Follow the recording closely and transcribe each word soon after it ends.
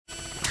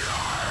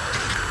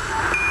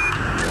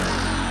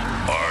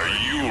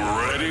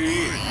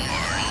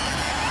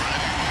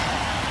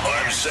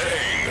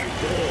sing.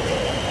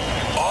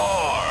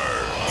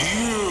 Are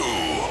you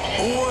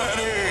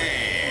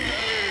ready?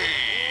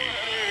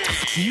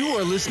 You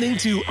are listening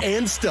to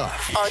And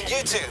Stuff On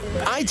YouTube,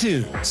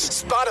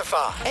 iTunes,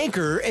 Spotify,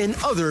 Anchor, and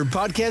other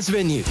podcast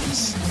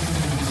venues.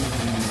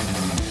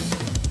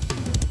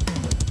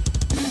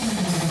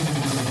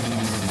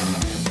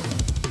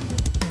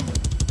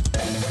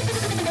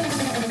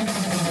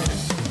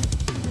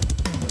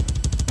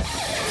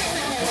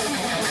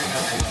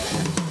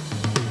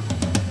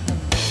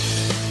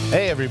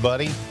 Hey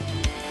everybody,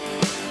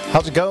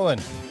 how's it going?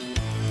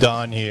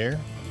 Don here.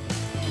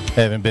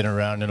 Haven't been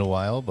around in a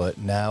while, but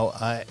now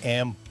I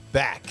am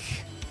back.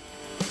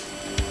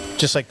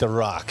 Just like The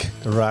Rock.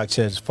 The Rock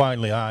says,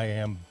 finally I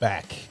am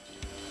back.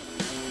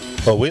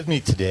 But with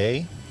me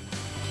today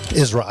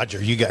is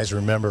Roger. You guys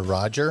remember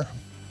Roger?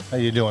 How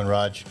you doing,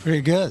 Raj?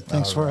 Pretty good.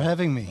 Thanks for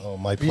having me. Oh,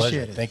 my Appreciate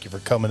pleasure. it. Thank you for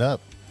coming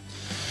up.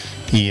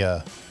 He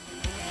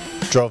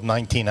drove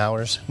 19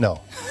 hours.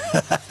 No.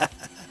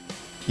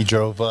 He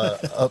drove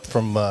up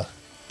from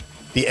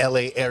the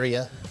LA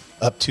area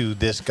up to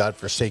this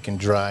godforsaken,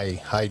 dry,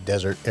 high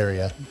desert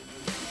area.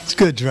 It's a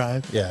good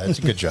drive. Yeah, it's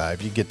a good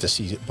drive. You get to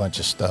see a bunch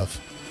of stuff.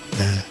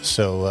 Yeah.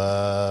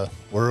 So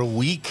we're a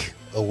week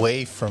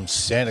away from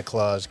Santa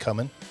Claus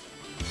coming.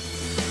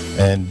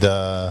 And,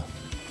 bah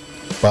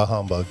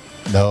humbug.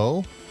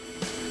 No.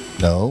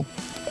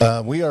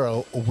 We are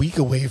a week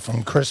away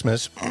from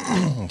Christmas.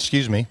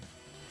 Excuse me.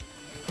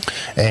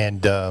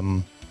 And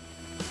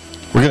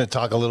we're going to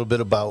talk a little bit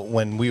about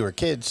when we were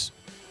kids.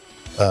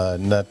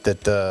 Not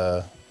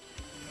that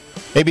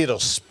maybe it'll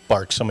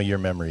spark some of your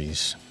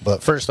memories.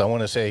 But first, I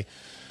want to say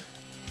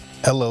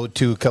hello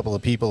to a couple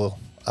of people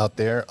out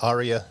there.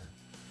 Aria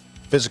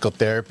Physical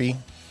Therapy.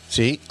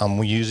 See,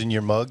 I'm using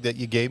your mug that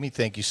you gave me.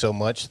 Thank you so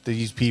much.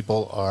 These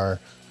people are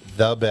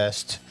the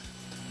best.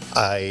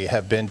 I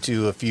have been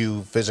to a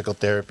few physical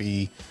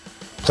therapy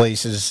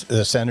places,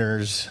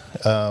 centers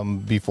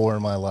before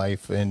in my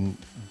life, and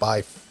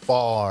by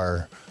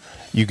far,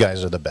 you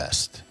guys are the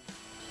best.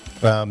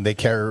 They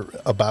care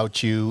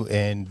about you,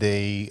 and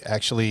they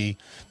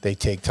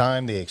take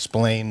time. They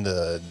explain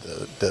the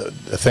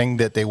thing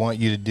that they want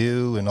you to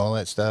do and all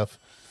that stuff.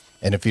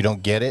 And if you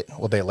don't get it,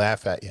 well, they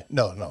laugh at you.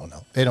 No.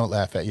 They don't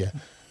laugh at you.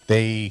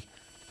 They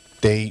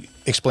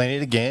explain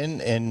it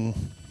again, and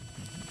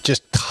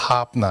just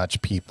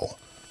top-notch people.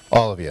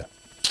 All of you.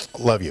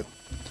 Love you.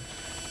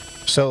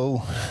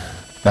 So,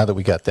 now that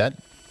we got that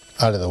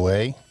out of the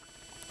way,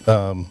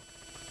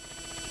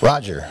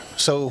 Roger,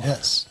 so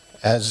Yes.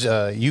 as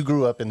you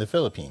grew up in the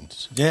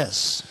Philippines,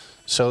 Yes.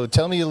 so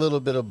tell me a little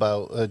bit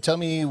about, tell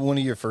me one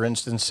of your, for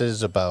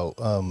instances, about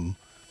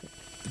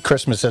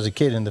Christmas as a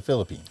kid in the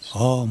Philippines.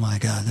 Oh, my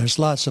God. There's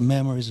lots of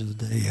memories of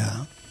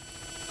the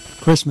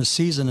Christmas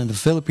season in the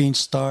Philippines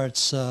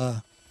starts,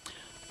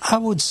 I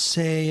would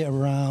say,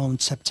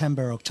 around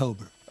September,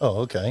 October.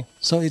 Oh, okay.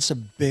 So it's a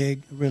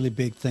big, really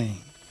big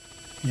thing.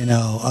 You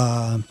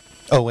know,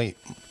 Oh, wait,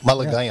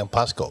 Maligayang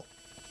Pasko.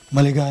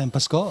 Maligayang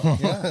Pasko.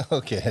 Yeah.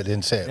 Okay, I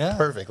didn't say it Yeah.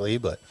 perfectly,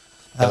 but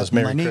that was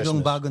Merry Manigong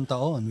Christmas. Bagong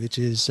Taon, which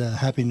is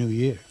Happy New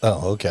Year.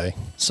 Oh, okay.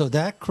 So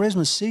that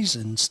Christmas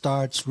season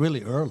starts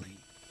really early.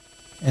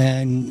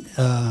 And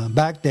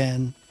back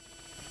then,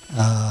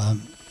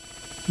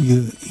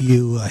 you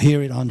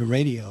hear it on the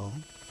radio,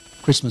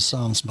 Christmas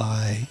songs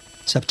by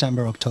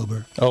September,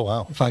 October, Oh,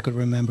 wow. if I could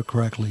remember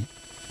correctly.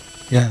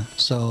 Yeah,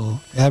 so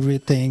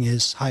everything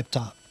is hyped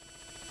up.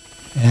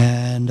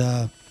 And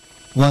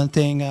one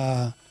thing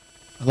a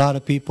lot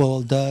of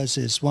people does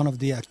is one of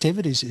the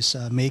activities is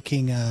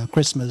making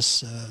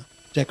Christmas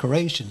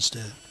decorations,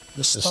 the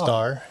The star.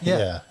 star?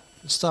 Yeah.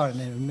 The star, and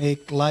they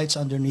make lights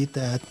underneath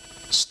that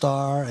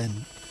star,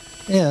 and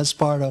yeah, it's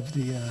part of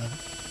the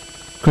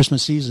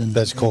Christmas season.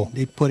 That's cool.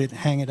 They put it,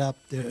 hang it up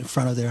there in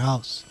front of their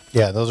house.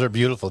 Yeah, those are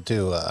beautiful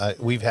too.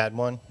 We've had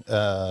one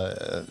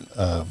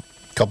a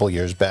couple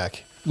years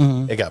back.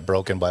 Mm-hmm. It got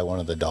broken by one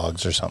of the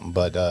dogs or something,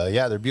 but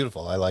yeah, they're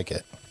beautiful. I like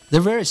it.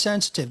 They're very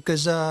sensitive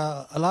because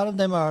a lot of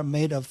them are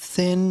made of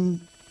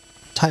thin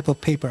type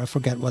of paper. I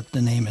forget what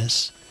the name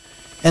is.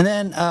 And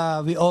then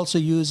we also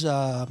use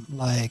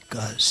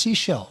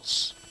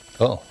seashells,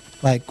 Oh,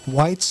 like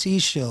white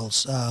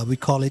seashells. We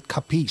call it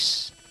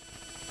capis.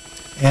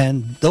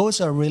 And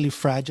those are really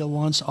fragile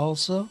ones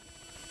also.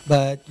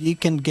 But you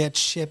can get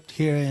shipped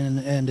here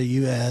in the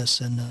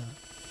U.S. and,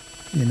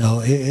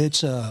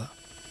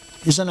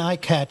 it's an eye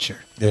catcher.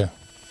 yeah.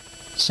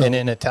 So, And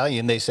in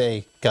Italian, they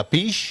say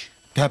capiche.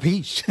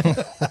 Capiche.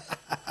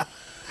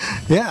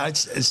 Yeah,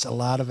 it's a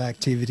lot of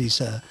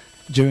activities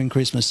during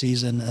Christmas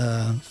season.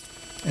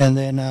 And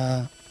then,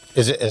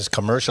 Is it as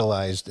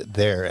commercialized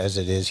there as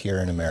it is here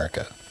in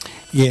America?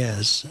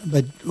 yes,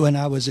 but when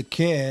I was a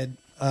kid,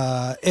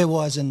 it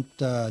wasn't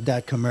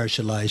that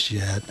commercialized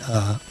yet.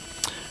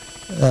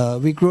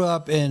 We grew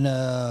up in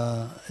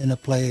a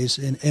place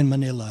in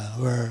Manila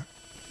where,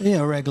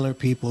 regular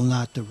people,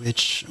 not the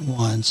rich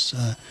ones.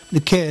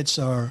 The kids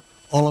are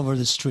all over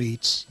the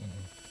streets. Mm-hmm.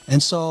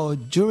 And so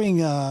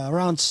during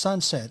around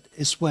sunset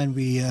is when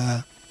we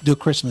do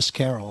Christmas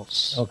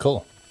carols. Oh,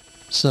 cool.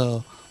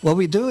 So what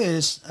we do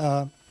is,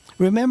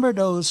 remember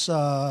those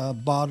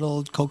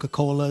bottled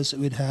Coca-Colas that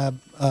would have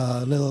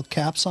little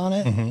caps on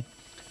it? Mm-hmm.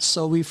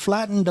 So we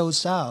flatten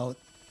those out,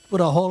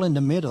 put a hole in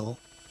the middle,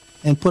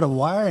 and put a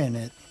wire in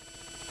it,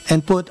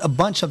 and put a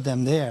bunch of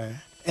them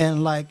there.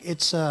 And like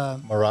it's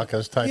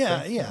Maracas type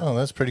Yeah, thing? yeah. Oh,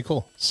 that's pretty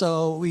cool.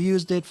 so we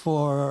used it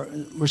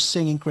we're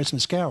singing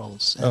Christmas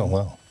carols. Oh, And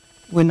wow.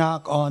 we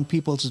knock on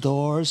people's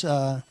doors.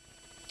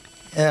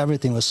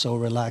 Everything was so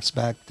relaxed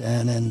back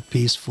then and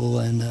peaceful,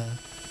 and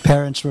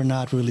parents were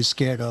not really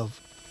scared of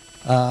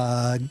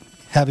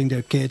having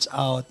their kids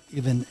out,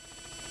 even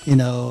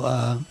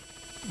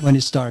when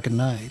it's dark at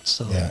night.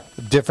 So Yeah.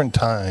 Different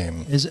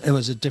time. it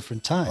was a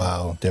different time.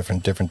 Wow,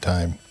 different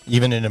time.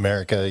 Even in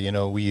America,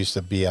 we used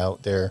to be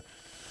out there.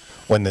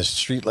 When the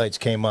street lights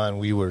came on,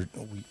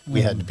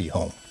 we had to be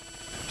home.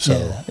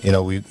 So, Yeah.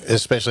 we,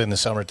 especially in the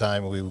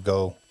summertime, we would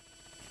go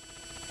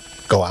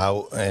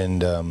out,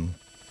 and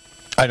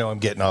I know I'm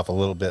getting off a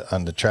little bit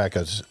on the track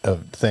of the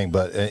thing,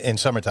 but in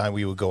summertime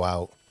we would go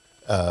out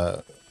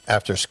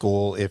after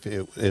school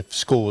if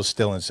school was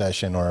still in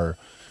session, or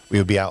we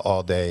would be out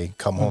all day,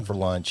 come home for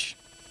lunch,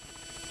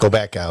 go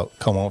back out,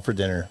 come home for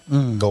dinner,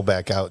 go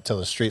back out till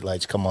the street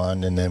lights come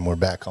on, and then we're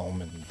back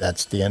home, and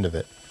that's the end of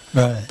it.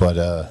 Right.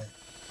 But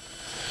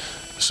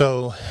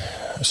so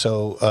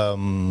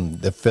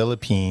the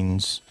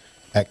Philippines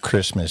at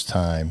Christmas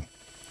time,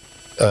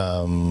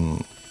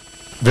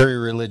 very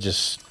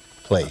religious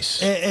place.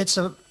 It's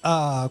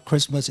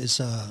Christmas is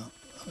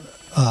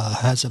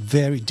has a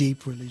very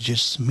deep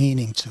religious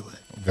meaning to it.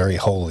 Very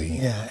holy.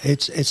 Yeah,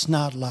 it's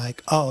not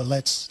like, oh,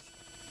 let's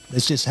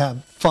just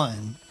have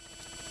fun.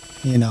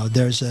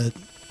 There's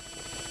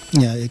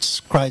it's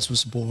Christ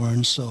was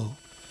born, so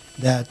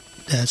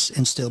that's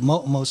instilled.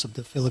 Most of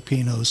the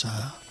Filipinos,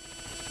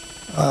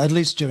 at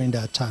least during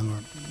that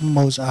time,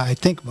 I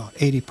think about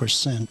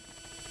 80%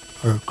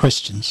 are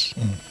Christians.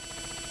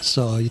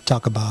 So you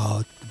talk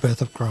about the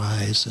birth of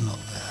Christ and all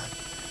that.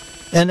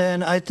 And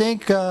then I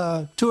think 2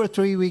 or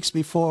 3 weeks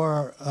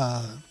before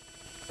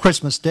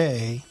Christmas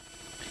Day,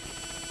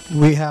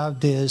 we have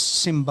this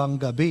Simbang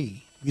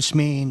Gabi, which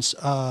means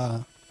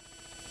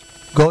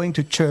going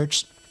to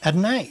church at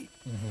night.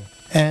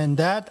 And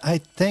that, I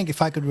think,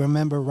 if I could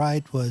remember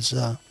right, was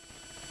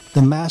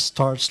the Mass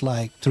starts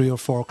like 3 or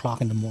 4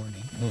 o'clock in the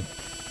morning.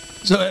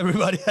 So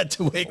everybody had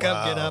to wake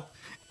up, get up,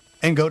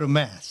 and go to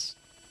Mass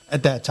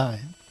at that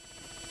time.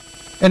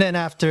 And then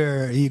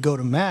after you go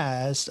to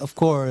Mass, of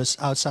course,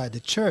 outside the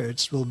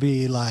church will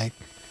be like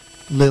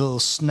little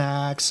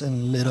snacks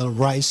and little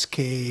rice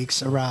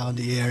cakes around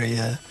the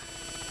area.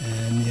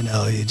 And,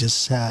 you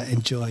just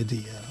enjoy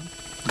the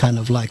kind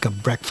of like a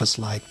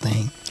breakfast-like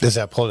thing. Is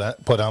that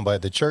put on by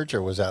the church,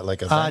 or was that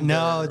like a vendor?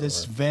 No,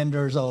 there's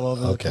vendors all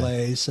over the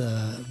place.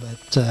 But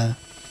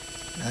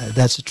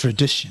that's a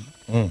tradition.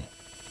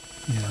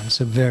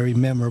 It's a very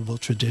memorable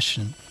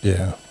tradition.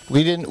 Yeah.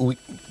 We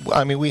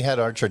had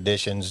our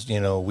traditions.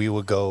 We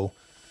would go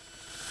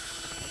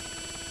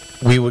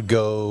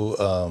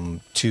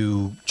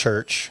to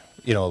church,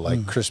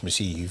 like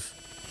Christmas Eve.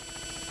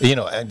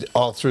 And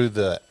all through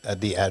the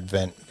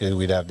Advent,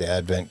 we'd have the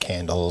Advent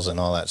candles and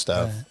all that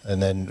stuff. Right.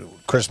 And then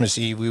Christmas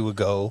Eve, we would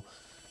go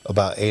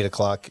about 8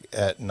 o'clock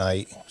at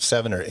night,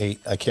 7 or 8,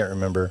 I can't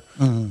remember,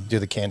 do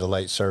the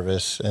candlelight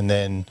service. And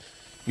then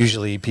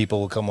usually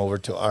people would come over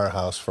to our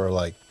house for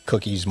like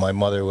cookies. My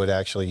mother would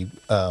actually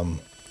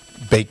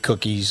bake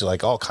cookies,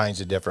 like all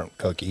kinds of different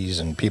cookies,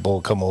 and people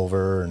would come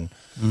over and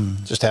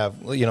just have,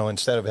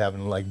 instead of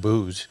having like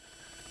booze,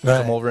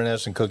 come over and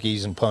have some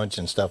cookies and punch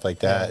and stuff like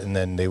that. And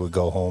then they would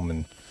go home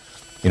and,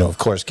 of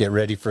course, get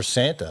ready for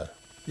Santa.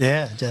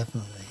 Yeah,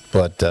 definitely.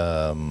 But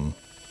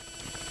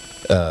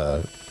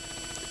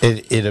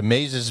it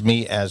amazes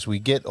me as we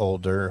get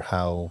older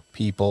how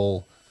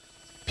people's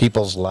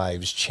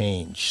lives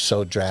change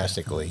so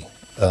drastically.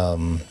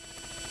 Definitely.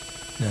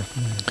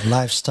 The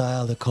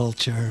lifestyle, the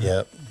culture.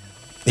 Yep.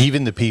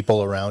 Even the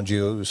people around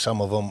you, some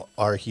of them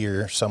are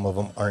here, some of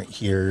them aren't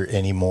here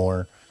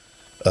anymore.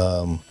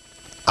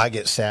 I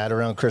get sad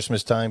around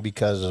Christmas time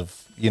because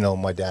of,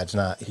 my dad's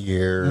not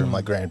here,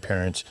 my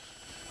grandparents.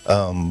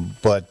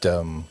 But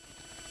then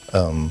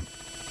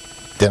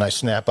I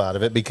snap out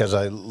of it because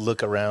I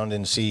look around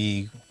and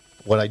see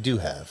what I do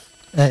have.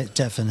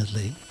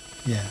 Definitely.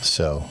 Yeah.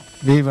 So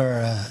We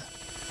were,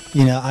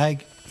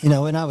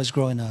 when I was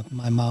growing up,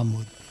 my mom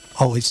would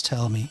always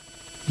tell me,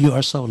 "You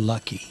are so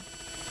lucky."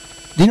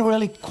 Didn't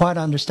really quite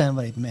understand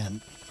what it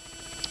meant.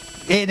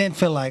 It didn't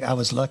feel like I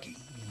was lucky,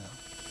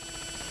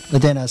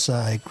 But then as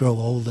I grow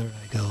older,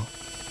 I go,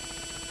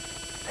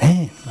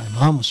 "Hey, my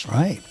mom was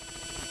right."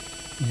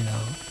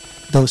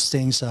 Those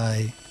things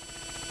when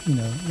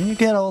you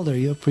get older,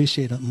 you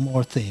appreciate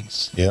more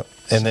things. yep.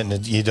 And then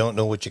you don't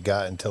know what you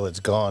got until it's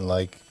gone,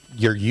 like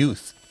your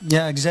youth.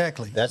 Yeah,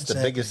 exactly. That's the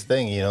biggest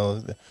thing,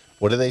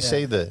 What do they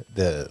say?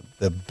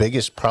 The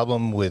biggest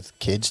problem with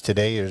kids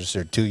today is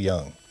they're too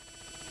young.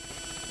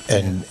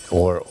 And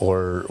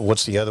or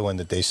what's the other one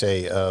that they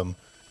say?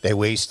 They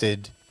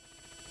wasted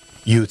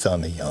youth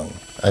on the young.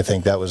 I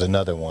think that was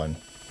another one.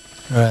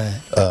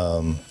 Right.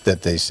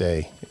 that they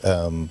say,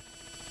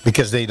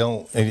 because they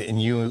don't.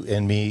 And you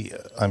and me,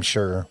 I'm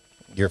sure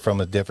you're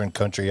from a different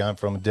country. I'm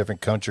from a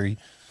different country.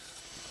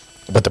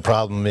 But the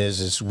problem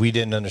is we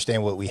didn't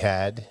understand what we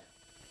had,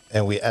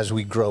 and as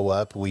we grow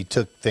up, we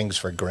took things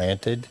for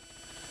granted,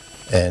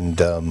 and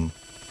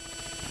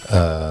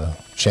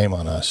shame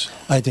on us.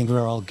 I think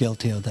we're all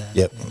guilty of that.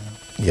 Yep. You know?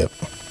 Yep.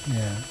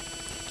 Yeah.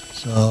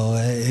 So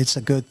it's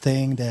a good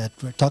thing that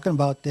we're talking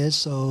about this,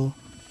 so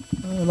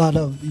a lot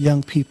of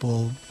young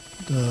people,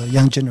 the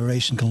young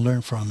generation, can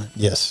learn from it.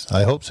 Yes,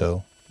 I hope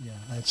so. Yeah.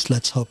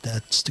 Let's hope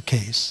that's the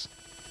case.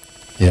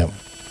 Yeah.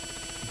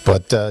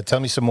 But tell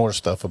me some more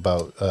stuff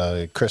about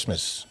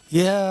Christmas.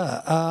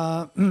 Yeah.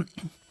 A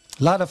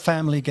lot of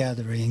family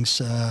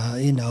gatherings.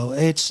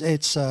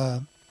 It's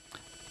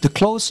the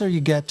closer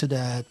you get to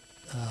that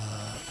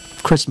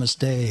Christmas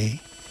Day,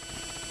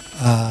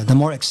 the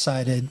more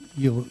excited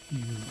you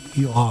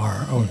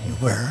are, or you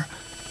were.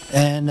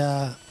 And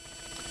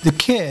the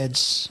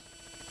kids,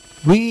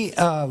 we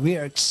are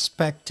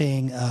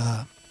expecting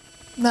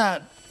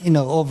not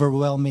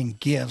overwhelming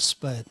gifts,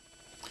 but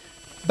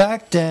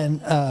back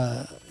then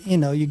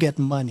you get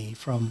money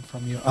from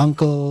your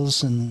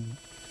uncles and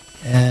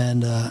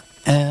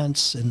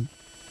aunts, and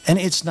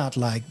it's not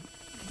like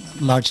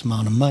a large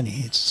amount of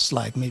money. It's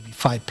like maybe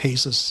 5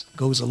 pesos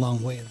goes a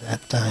long way at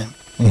that time.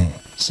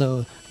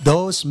 So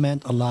those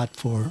meant a lot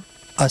for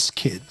us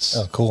kids.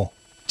 Oh, cool.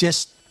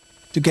 Just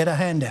to get a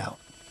handout.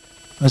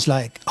 It was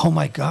like, oh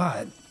my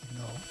God,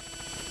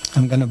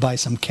 I'm gonna buy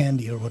some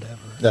candy or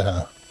whatever.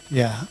 Uh-huh.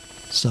 Yeah.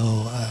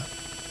 So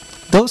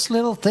those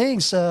little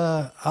things,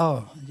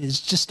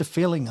 it's just the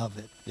feeling of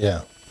it.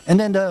 Yeah. And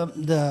then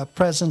the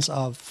presence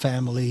of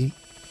family.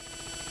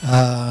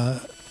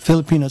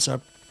 Filipinos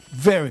are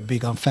very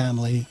big on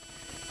family,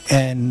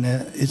 and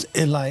it's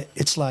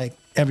like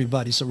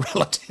everybody's a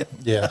relative.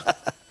 Yeah.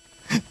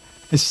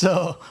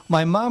 So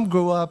my mom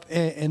grew up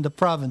in the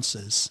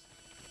provinces,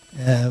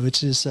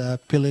 which is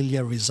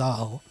Pililla,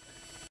 Rizal,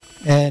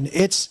 and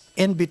it's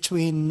in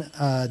between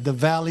the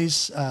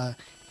valleys.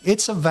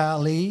 It's a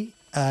valley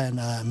in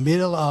the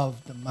middle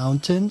of the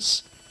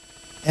mountains,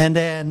 and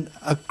then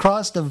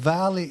across the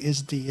valley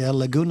is the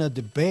Laguna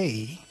de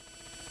Bay,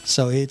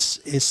 so it's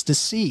the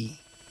sea.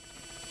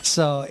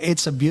 So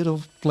it's a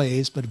beautiful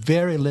place, but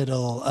very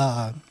little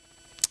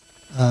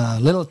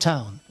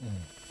town.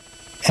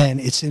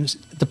 And it seems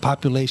the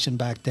population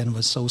back then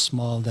was so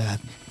small that,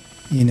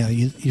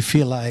 you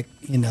feel like,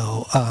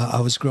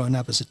 I was growing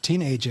up as a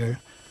teenager.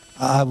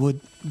 I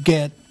would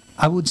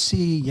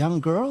see young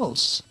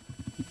girls,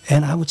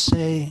 and I would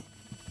say,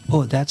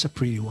 "Oh, that's a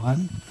pretty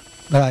one,"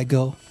 but I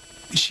go,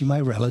 "Is she my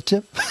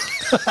relative?"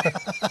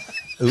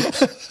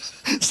 Oops.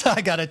 So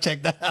I gotta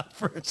check that out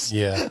first.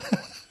 Yeah.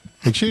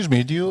 Excuse me,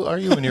 are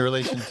you in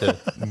relation to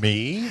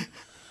me?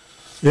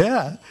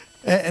 Yeah.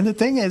 And the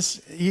thing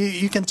is,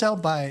 you can tell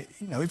by,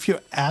 if you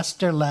ask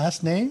their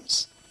last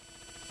names,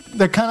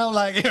 they're kind of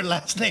like your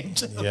last name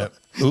too. Yep.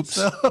 Oops.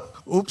 So,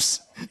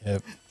 oops.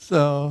 Yep.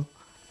 So,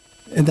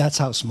 and that's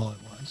how small it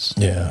was.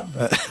 Yeah.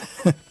 But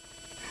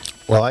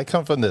Well, I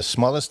come from the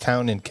smallest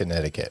town in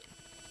Connecticut,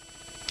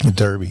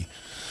 Derby.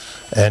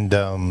 And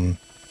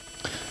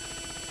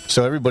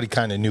so everybody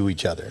kind of knew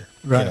each other,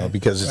 Right,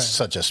 because it's right.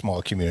 such a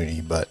small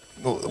community. But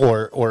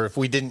or if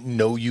we didn't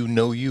know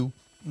you,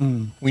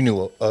 we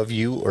knew of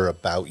you or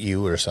about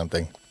you or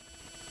something.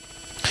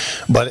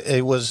 But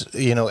it was,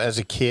 as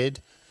a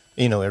kid,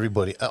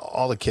 everybody,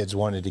 all the kids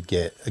wanted to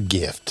get a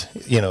gift.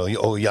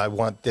 Oh yeah, I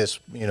want this.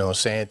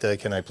 Santa,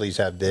 can I please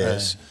have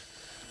this?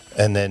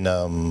 Right. And then,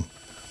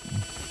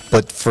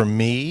 but for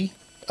me,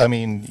 I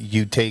mean,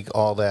 you take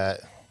all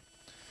that,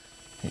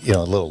 a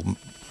little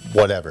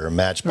whatever,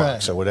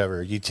 Matchbox Right. or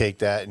whatever. You take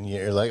that and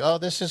you're like, oh,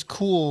 this is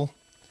cool.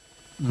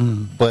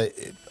 But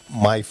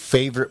my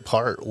favorite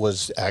part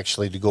was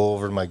actually to go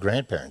over to my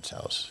grandparents'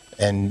 house,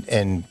 and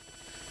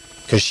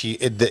because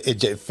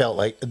it felt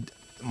like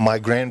my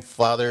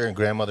grandfather and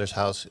grandmother's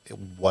house, it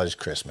was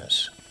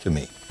Christmas to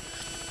me.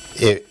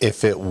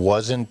 If it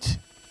wasn't,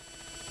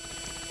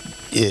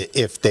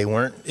 if they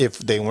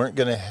weren't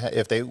gonna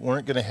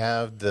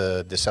have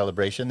the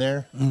celebration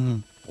there,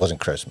 it wasn't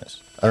Christmas.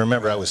 I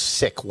remember I was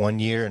sick one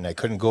year and I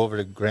couldn't go over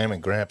to Grandma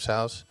and Gramps'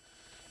 house,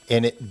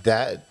 and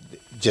that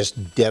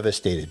just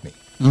devastated me.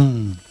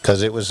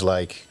 Because it was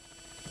like,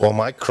 well,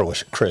 my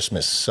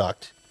Christmas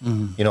sucked.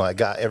 I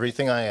got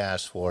everything I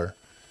asked for,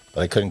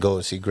 but I couldn't go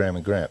see Grandma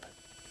and Grandpa,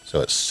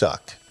 so it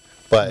sucked.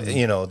 But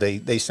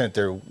they sent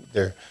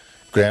their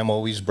grandma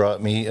always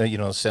brought me,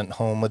 sent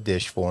home a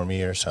dish for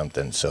me or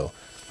something. So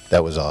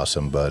that was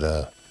awesome.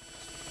 But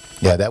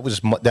yeah, that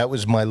was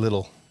my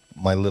little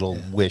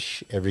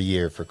wish every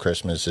year for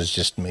Christmas, is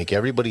just make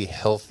everybody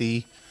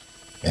healthy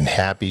and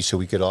happy, so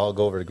we could all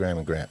go over to Grandma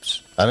and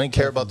Gramps. I didn't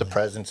care about the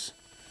presents.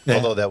 Yeah.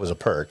 Although that was a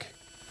perk.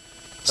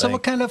 So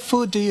what kind of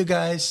food do you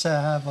guys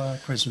have on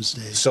Christmas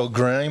Day? So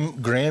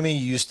Grammy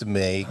used to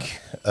make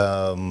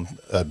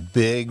a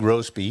big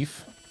roast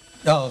beef,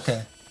 Oh,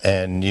 okay.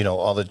 and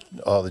all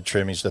the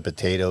trimmings, the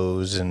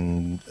potatoes,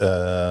 and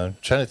trying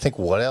to think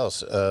what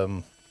else.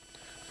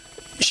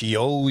 she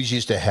always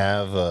used to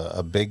have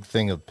a big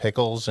thing of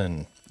pickles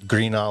and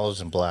green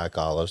olives and black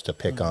olives to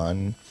pick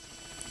on.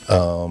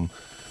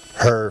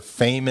 Her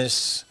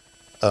famous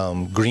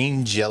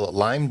green jello,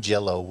 lime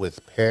jello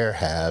with pear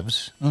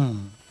halves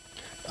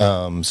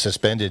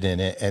suspended in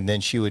it, and then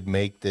she would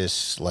make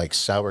this like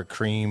sour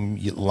cream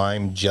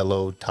lime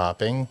jello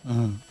topping.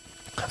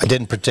 I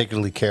didn't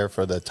particularly care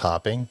for the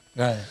topping,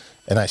 Right.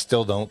 and I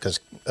still don't because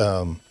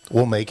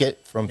we'll make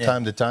it from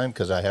time to time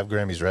because I have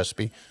Grammy's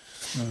recipe.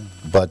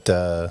 But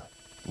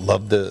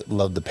love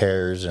the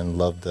pears and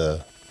love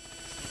the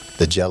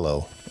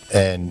jello,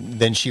 and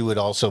then she would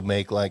also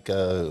make like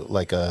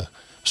a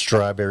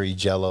strawberry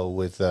jello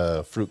with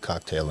a fruit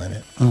cocktail in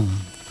it.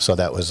 So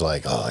that was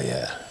like, oh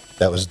yeah,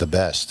 that was the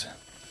best.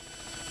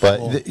 But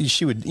Cool.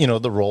 she would,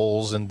 the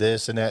rolls and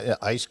this and that,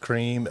 ice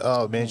cream.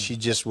 Oh man, she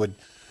just would.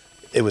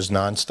 It was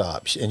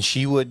nonstop, and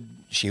she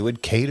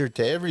would cater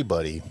to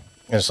everybody.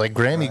 And it's like,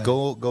 Grammy,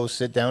 Right. go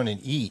sit down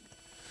and eat.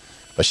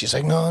 But she's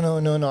like, no,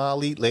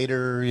 I'll eat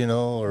later,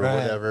 or Right.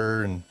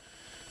 whatever. And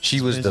she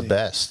She's was the busy.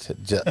 best,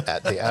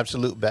 at the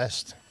absolute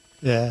best.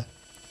 Yeah.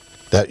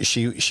 That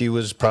she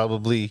was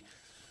probably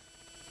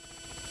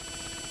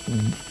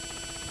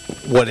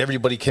what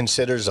everybody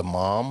considers a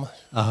mom.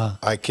 Uh-huh.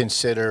 I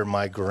consider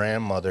my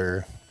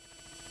grandmother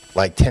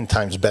like 10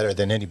 times better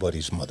than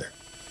anybody's mother,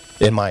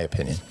 in my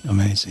opinion.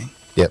 Amazing.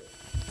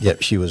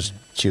 Yep. She was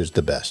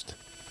the best.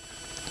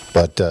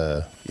 But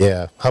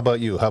yeah, how about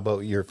you? How about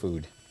your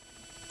food?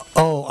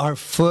 Oh, our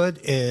food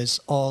is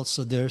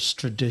also there's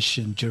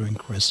tradition during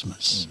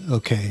Christmas.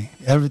 Okay,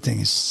 everything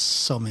is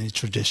so many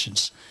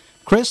traditions.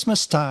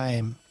 Christmas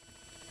time,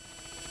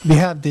 we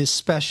have this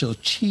special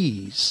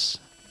cheese.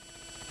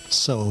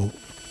 So,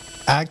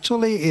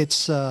 actually,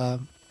 it's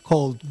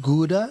called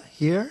Gouda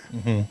here,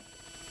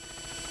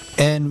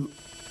 and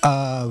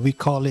we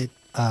call it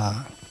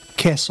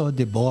queso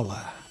de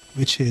bola,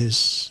 which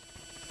is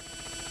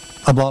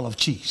a ball of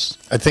cheese.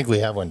 I think we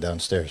have one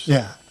downstairs.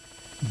 Yeah,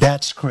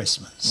 that's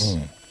Christmas.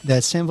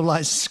 That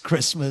symbolizes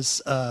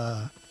Christmas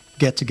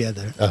get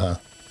together. Uh-huh.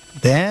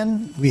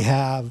 Then we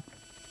have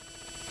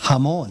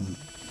jamon,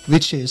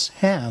 which is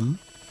ham,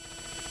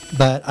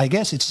 but I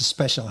guess it's a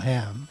special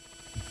ham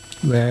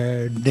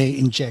where they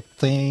inject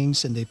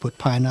things and they put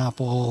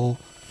pineapple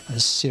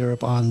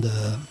syrup on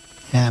the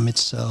ham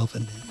itself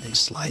and then they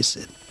slice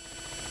it.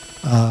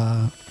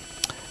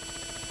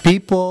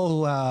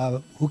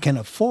 People who can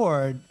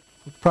afford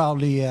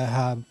probably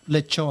have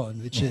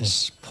lechon, which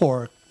is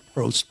pork,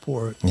 roast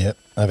pork. Yep.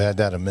 I've had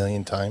that a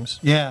million times.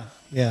 Yeah,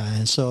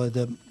 and so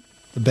the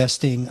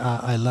best thing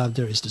I love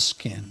there is the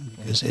skin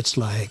because it's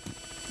like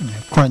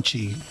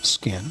crunchy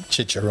skin.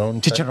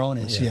 Chicharron. type?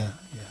 Chicharrones, yeah.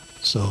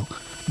 So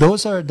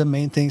those are the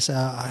main things.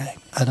 I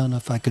don't know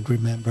if I could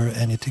remember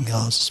anything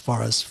else as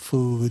far as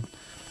food.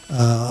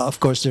 Of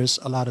course, there's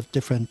a lot of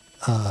different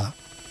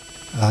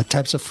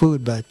types of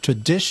food, but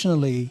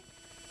traditionally,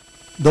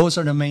 those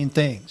are the main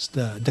things.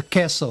 The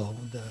queso,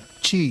 the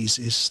cheese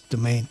is the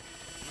main,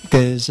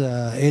 because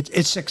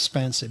it's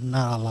expensive.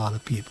 Not a lot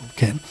of people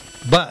can,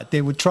 but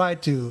they would try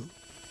to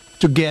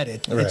get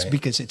it. It's Right.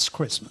 because it's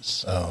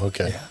Christmas. Oh,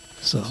 okay. Yeah.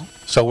 So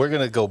So we're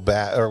gonna go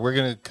back, or we're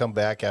gonna come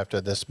back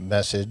after this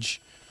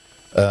message.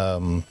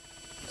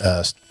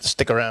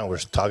 Stick around. We're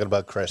talking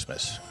about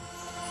Christmas.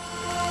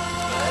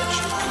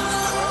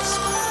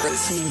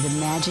 May the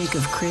magic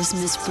of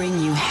Christmas bring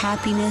you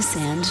happiness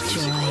and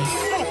joy.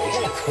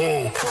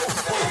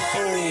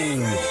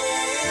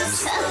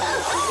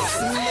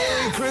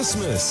 Merry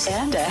Christmas.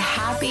 And a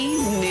happy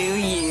new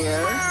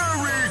year.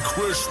 Merry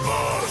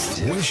Christmas!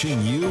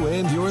 Wishing you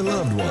and your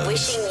loved ones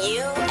Wishing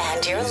you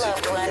and your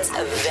loved ones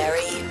a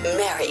very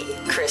Merry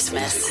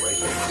Christmas.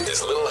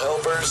 His little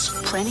helpers.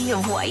 Plenty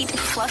of white,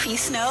 fluffy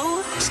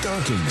snow.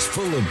 stockings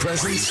full of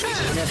presents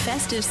The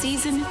festive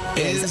season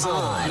is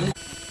on.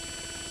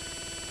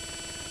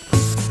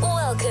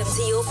 Welcome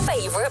to your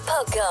favorite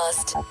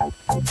podcast.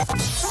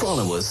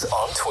 Follow us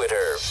on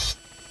Twitter.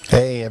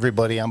 Hey,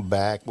 everybody, I'm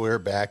back. We're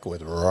back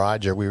with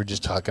Roger. We were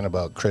just talking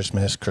about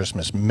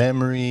Christmas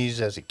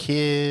memories as a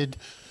kid.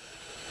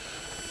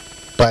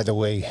 By the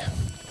way,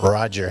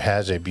 Roger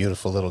has a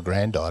beautiful little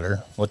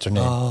granddaughter. What's her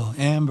name? oh,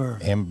 Amber.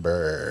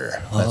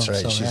 Amber. That's Oh,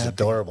 right. so She's happy.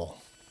 adorable.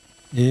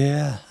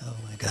 Yeah. Oh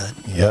my God.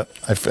 Yep.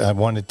 I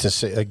wanted to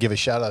say, give a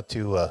shout out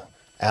to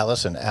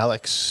Alice and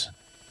Alex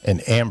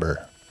and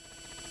Amber,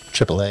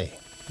 AAA.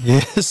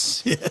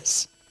 Yes.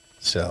 Yes.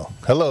 So,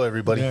 hello,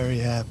 everybody. Very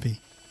happy.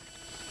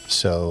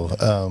 So,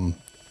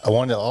 I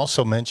wanted to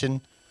also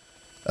mention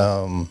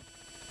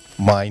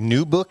my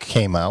new book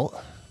came out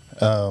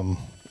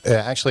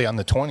actually on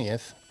the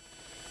 20th.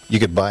 You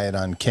could buy it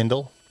on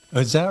Kindle.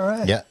 Is that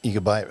right? Yeah, you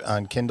could buy it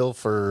on Kindle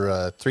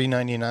for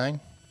 $3.99.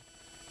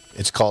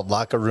 It's called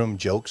Locker Room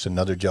Jokes,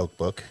 another joke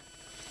book,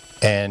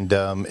 and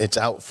it's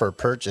out for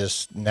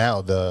purchase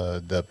now.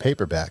 The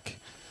paperback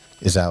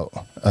is out,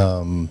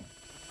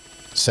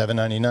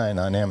 $7.99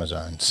 on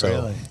Amazon. So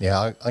Really?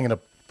 yeah, I'm gonna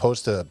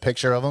post a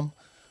picture of them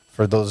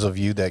for those of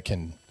you that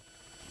can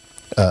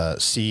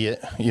see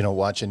it,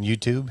 watching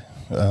YouTube.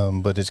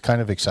 But it's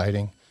kind of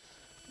exciting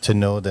to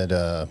know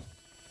that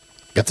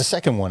got the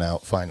second one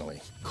out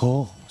finally.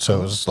 Cool. So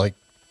it was like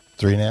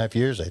 3.5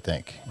 years, I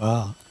think.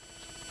 Wow.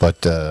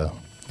 But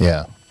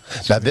yeah.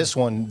 Now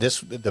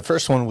the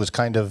first one was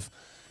kind of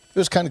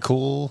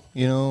cool,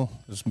 you know.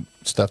 There's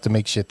stuff that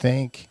makes you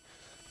think.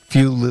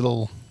 Few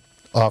little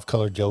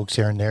off-color jokes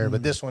here and there,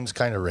 but this one's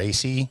kind of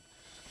racy.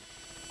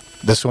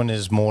 This one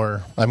is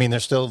more. I mean,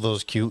 there's still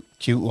those cute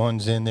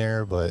ones in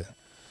there, but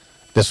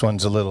this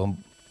one's a little.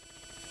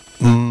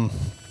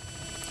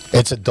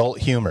 It's adult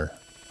humor.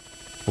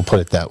 We'll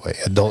put it that way.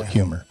 Adult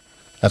humor.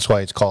 That's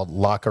why it's called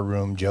locker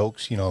room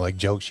jokes. You know, like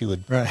jokes you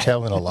would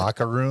tell in a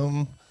locker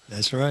room.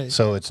 That's right.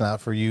 So it's not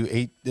for you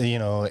 8,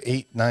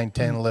 9, 10,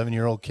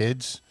 11-year-old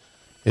kids.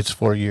 It's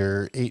for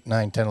your 8,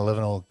 9, 10,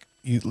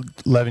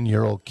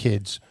 11-year-old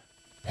kids'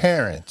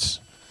 parents.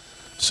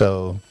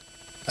 So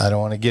I don't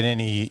want to get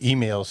any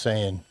emails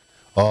saying,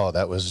 "Oh,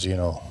 that was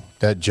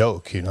that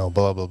joke," blah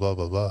blah blah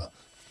blah blah.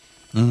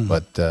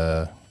 But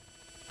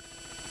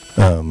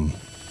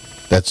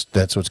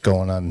that's what's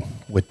going on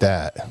with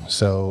that.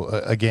 So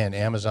again,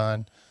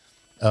 Amazon.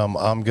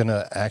 I'm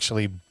gonna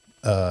actually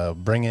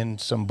bring in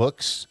some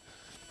books,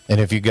 and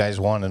if you guys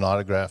want an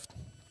autographed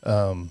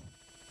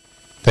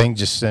thing,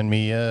 just send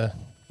me.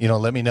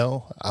 Let me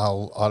know.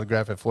 I'll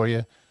autograph it for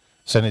you.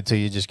 Send it to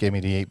you. Just give me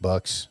the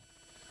 $8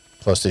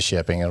 plus the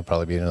shipping. It'll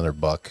probably be another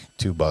 $1,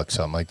 $2,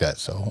 something like that.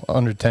 So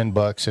under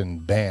 $10,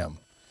 and bam,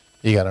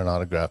 you got an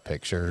autograph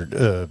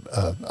picture,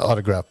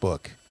 autograph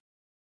book.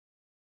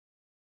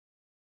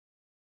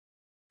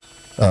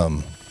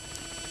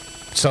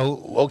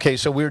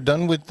 So we're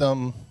done with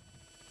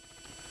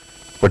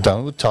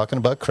talking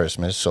about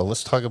Christmas. So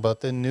let's talk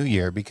about the New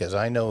Year, because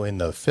I know in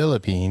the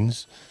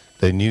Philippines,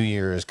 the New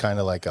Year is kind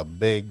of like a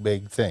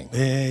big thing.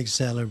 Big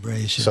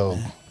celebration. So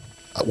man.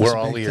 We're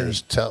all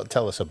ears.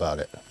 Tell us about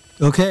it.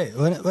 Okay,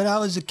 when I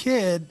was a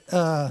kid,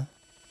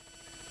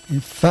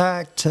 in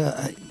fact,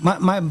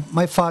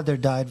 my father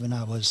died when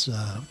I was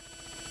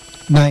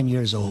 9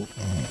 years old.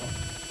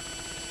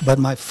 But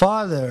my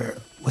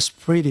father was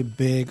pretty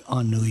big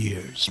on New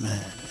Year's,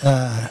 man.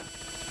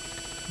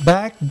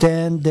 Back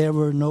then, there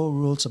were no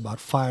rules about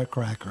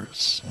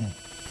firecrackers.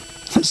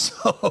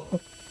 So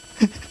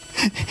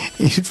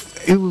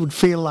it would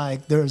feel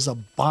like there's a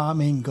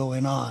bombing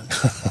going on.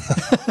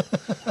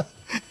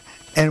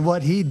 And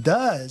what he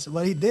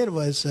did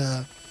was,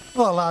 a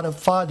lot of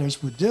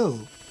fathers would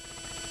do,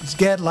 is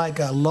get like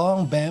a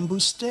long bamboo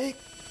stick,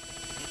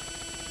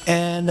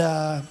 and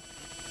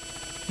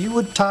he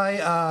would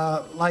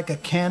tie like a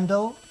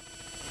candle.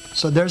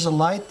 So there's a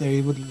light there, he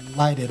would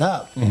light it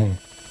up. Mm-hmm.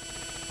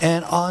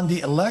 And on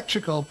the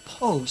electrical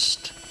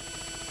post,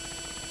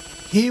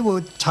 he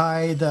would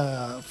tie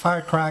the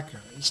firecracker.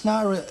 It's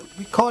not,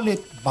 we call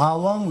it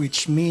bawang,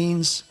 which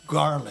means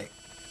garlic,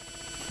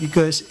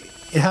 because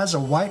it has a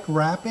white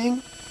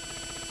wrapping,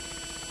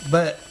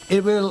 but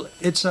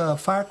it's a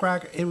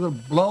firecracker, it will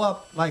blow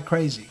up like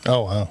crazy.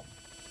 Oh, wow.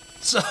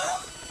 So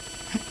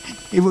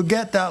he would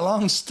get that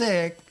long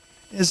stick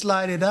and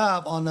slide it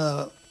up on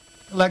the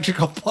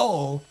electrical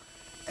pole,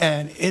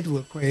 and it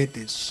will create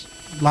this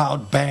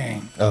loud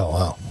bang. Oh,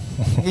 wow.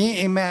 Can you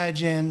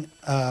imagine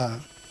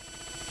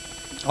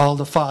all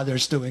the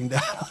fathers doing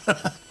that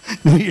on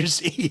New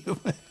Year's Eve?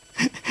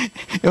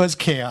 It was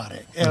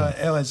chaotic.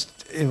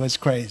 It was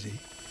crazy.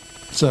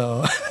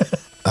 So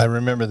I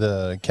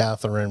remember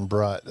Catherine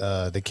brought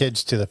the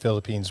kids to the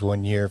Philippines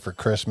one year for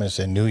Christmas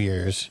and New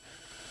Year's,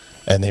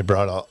 and they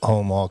brought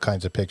home all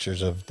kinds of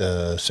pictures of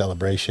the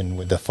celebration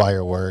with the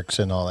fireworks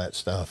and all that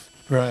stuff.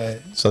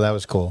 Right. So that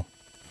was cool.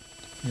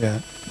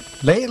 Yeah.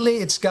 Lately,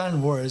 it's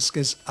gotten worse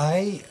because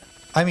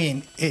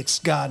it's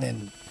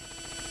gotten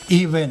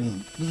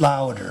even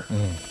louder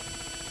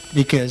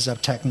because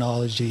of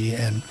technology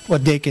and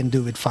what they can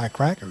do with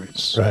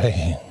firecrackers.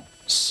 Right.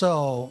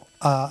 So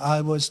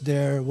I was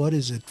there,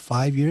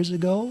 5 years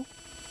ago,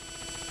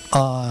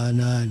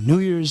 on New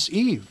Year's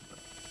Eve.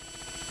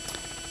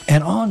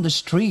 And on the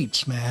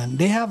streets, man,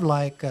 they have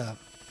like a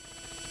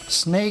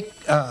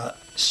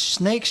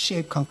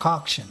snake-shaped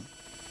concoction.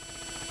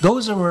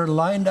 Those were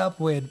lined up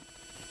with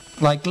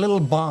like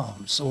little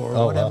bombs or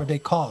whatever they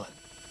call it.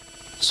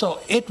 So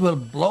it will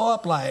blow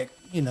up like,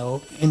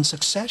 in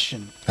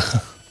succession.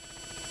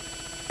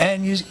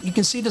 And you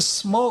can see the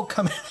smoke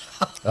coming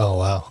out. Oh,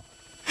 wow.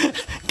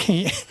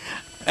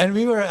 And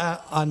we were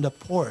on the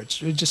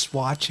porch. We were just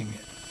watching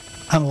it.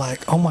 I'm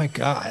like, oh my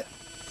God.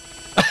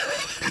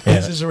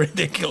 This is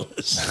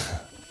ridiculous.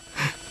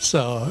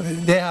 So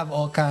they have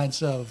all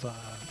kinds of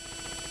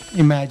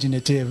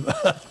imaginative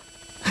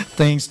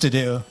things to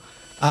do.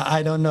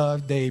 I don't know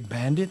if they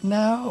banned it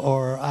now,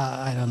 or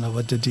I don't know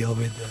what to deal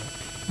with the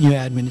new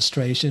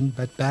administration.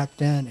 But back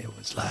then, it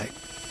was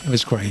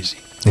crazy.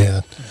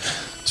 Yeah.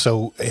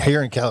 So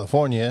here in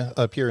California,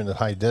 up here in the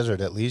high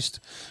desert at least,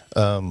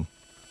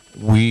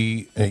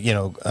 we,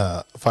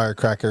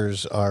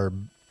 firecrackers are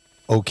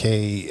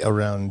okay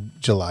around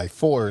July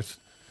 4th.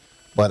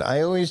 But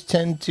I always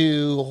tend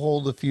to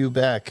hold a few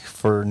back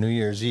for New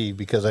Year's Eve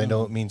because I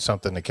know it means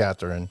something to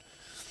Catherine.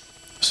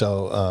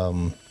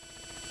 So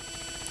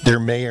There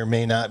may or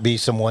may not be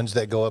some ones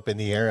that go up in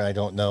the air. I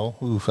don't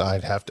know.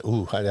 I'd have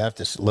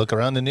to look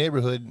around the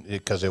neighborhood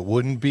because it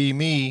wouldn't be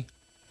me.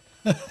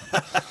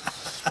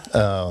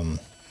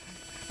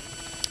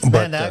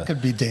 Man, that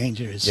could be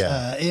dangerous.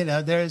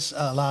 Yeah. There's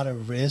a lot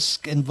of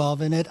risk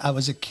involved in it. I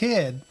was a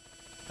kid.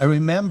 I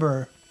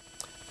remember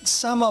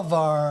some of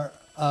our,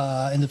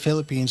 in the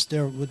Philippines,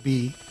 there would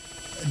be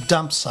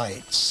dump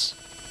sites,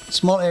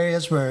 small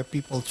areas where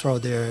people throw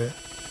their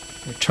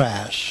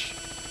trash.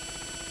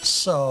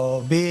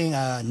 So being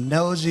a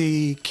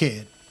nosy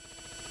kid,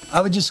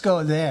 I would just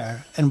go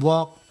there and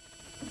walk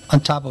on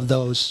top of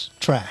those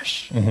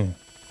trash. Mm-hmm.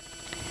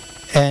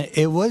 And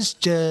it was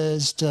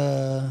just...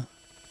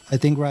 I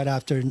think right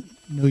after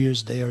New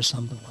Year's Day or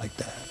something like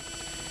that.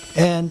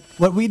 And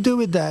what we do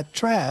with that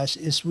trash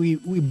is we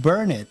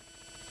burn it.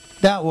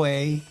 That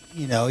way,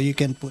 you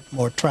can put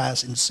more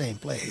trash in the same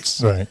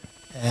place. Right.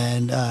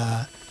 And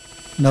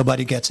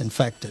nobody gets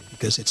infected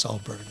because it's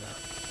all burned up.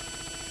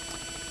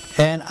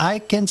 And I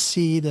can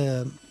see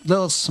the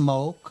little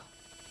smoke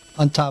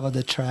on top of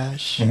the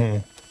trash. Mm-hmm.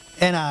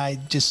 And I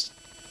just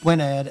went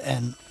ahead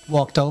and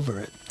walked over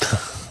it.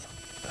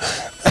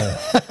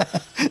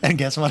 And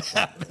guess what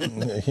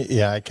happened?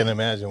 Yeah, I can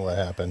imagine what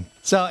happened.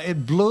 So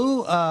it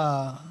blew,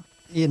 part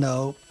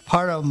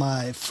of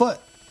my foot.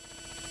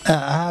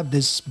 I have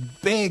this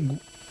big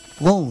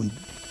wound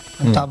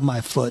on top of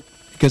my foot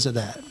because of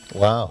that.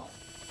 Wow.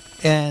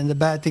 And the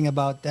bad thing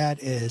about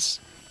that is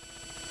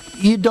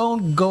you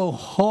don't go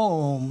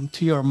home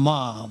to your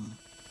mom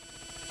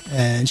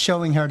and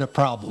showing her the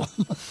problem.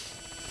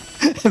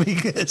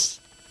 Because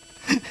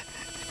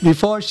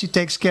before she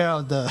takes care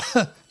of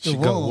the She's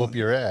going to whoop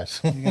your ass.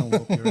 She's going to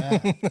whoop your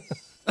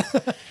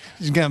ass.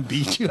 She's going to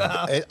beat you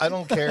out. I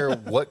don't care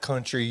what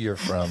country you're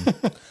from.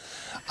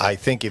 I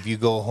think if you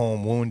go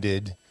home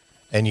wounded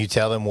and you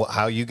tell them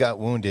how you got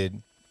wounded,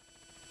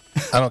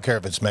 I don't care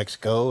if it's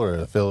Mexico or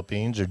the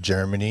Philippines or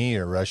Germany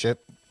or Russia,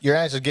 your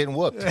ass is getting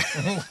whooped.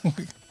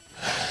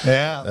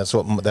 Yeah.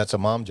 That's a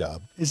mom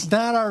job. It's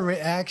not our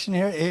reaction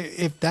here.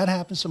 If that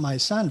happens to my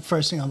son,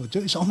 first thing I would do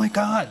is, oh my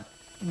God,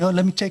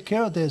 let me take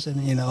care of this. And,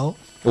 Well,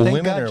 thank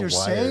women God are you're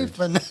wired. safe.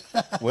 And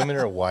Women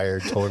are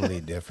wired totally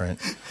different.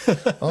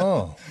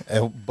 Oh,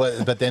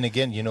 but then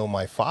again,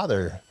 my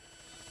father,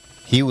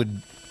 he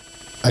would,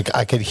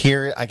 I could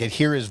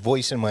hear his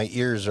voice in my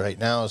ears right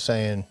now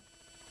saying,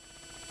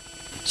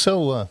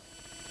 "So,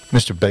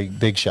 Mr.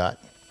 Big Shot,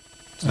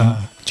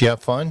 did you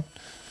have fun?"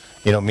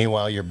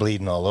 Meanwhile you're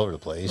bleeding all over the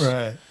place.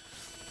 right.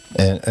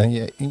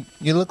 And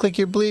you look like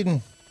you're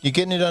bleeding. You're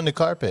getting it on the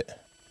carpet.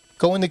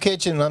 Go in the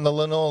kitchen on the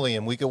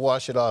linoleum. We could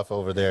wash it off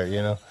over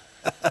there,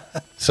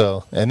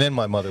 So, and then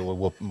my mother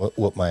would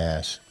whoop my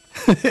ass.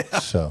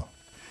 So,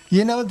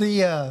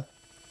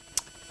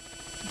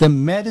 the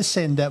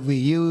medicine that we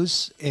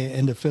use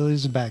in the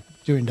Philippines back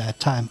during that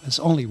time is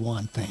only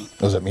one thing.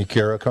 was it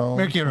Mercurochrome?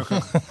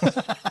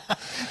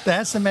 Mercurochrome.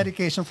 That's the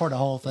medication for the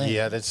whole thing.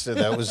 Yeah,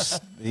 that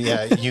was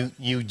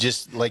you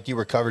just like you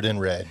were covered in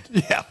red.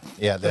 Yeah.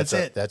 Yeah, That's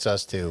it. That's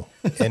us too.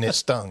 And it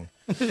stung.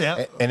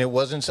 Yeah. And it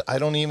wasn't, I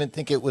don't even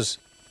think it was,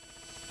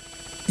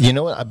 you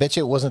know what? I bet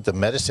you it wasn't the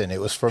medicine. It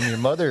was from your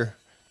mother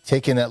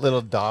taking that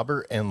little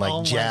dauber and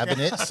jabbing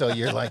it. So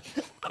you're like,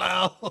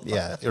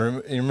 yeah.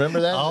 You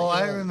remember that? Oh,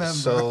 I remember.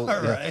 So,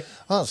 All right.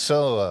 Oh,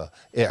 so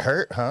it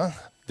hurt, huh?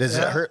 Does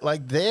it hurt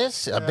like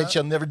this? I bet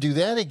you'll never do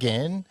that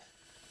again.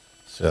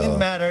 So. It doesn't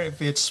matter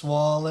if it's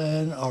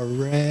swollen or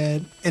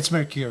red. It's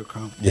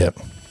mercurochrome. Yep.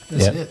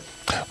 That's Yep. it.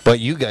 But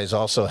you guys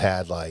also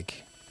had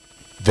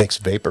Vicks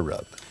Vapor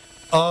Rub.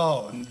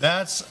 Oh,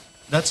 that's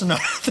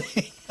another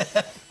thing.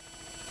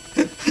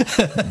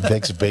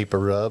 Vicks Vapor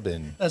Rub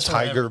and That's for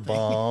Tiger everything.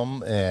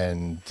 Balm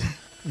and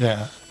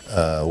Yeah.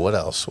 what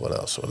else?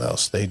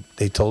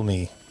 They told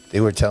me,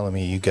 they were telling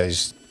me you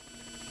guys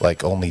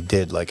only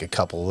did a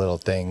couple little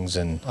things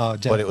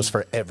but it was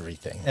for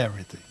everything.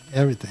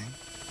 Everything.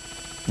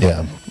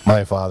 Yeah.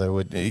 My father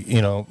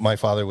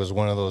was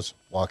one of those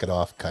walk it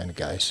off kind of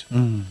guys.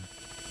 Mm.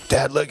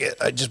 Dad, look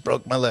I just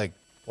broke my leg.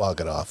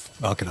 Walk it off.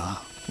 Walk it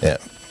off. Yeah.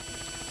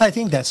 I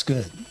think that's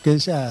good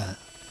because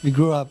we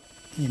grew up,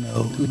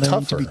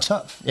 learning to be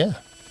tough. Yeah.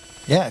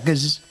 Yeah,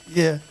 because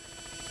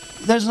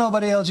there's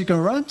nobody else you can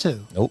run to.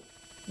 Nope.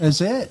 That's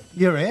it.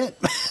 You're it.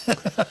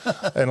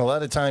 And a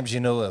lot of times,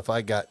 if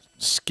I got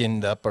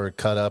skinned up or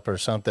cut up or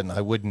something, I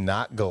would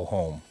not go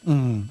home.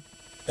 Mm.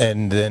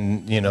 And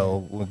then,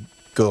 would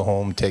go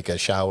home, take a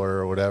shower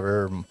or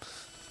whatever.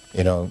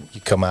 You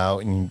come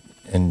out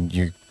and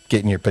you're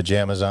getting your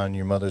pajamas on. And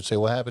your mother would say,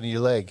 "What happened to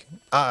your leg?"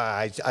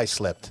 I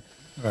slipped.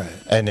 Right.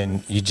 And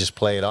then you just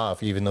play it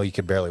off, even though you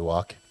could barely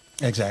walk.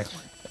 Exactly.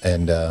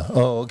 And,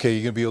 okay,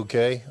 you're going to be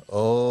okay?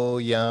 Oh,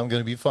 yeah, I'm going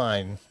to be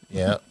fine.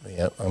 Yeah.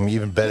 I'm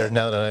even better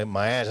now that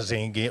my ass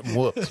ain't getting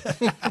whooped.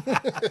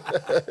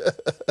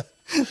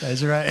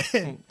 That's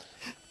right.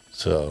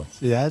 So.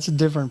 Yeah, it's a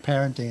different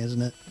parenting,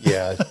 isn't it?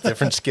 Yeah,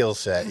 different skill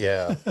set,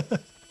 yeah.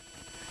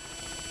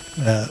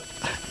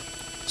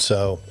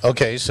 So,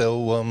 okay,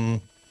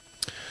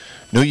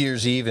 New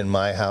Year's Eve in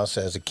my house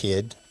as a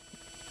kid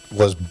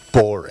was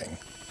boring.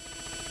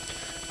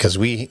 because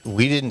we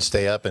didn't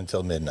stay up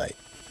until midnight.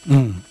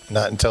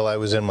 Not until I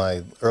was in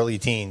my early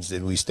teens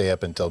did we stay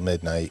up until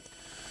midnight.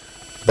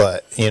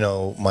 But,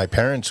 my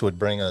parents would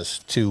bring us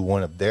to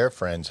one of their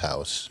friends'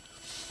 house,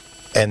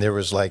 and there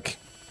was like,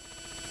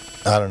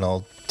 I don't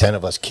know, 10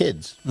 of us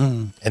kids.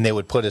 And they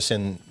would put us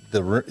in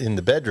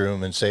the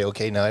bedroom and say,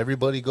 okay, now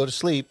everybody go to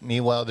sleep.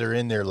 Meanwhile, they're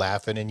in there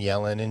laughing and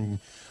yelling and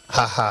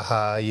ha, ha,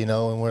 ha,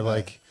 and we're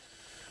like,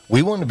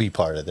 we want to be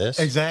part of this.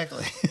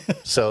 Exactly.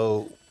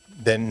 So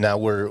then now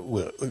we're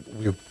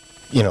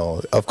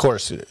of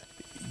course,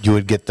 you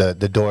would get the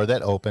door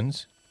that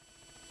opens,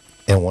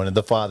 and one of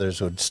the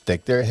fathers would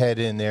stick their head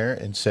in there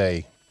and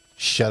say,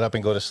 shut up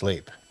and go to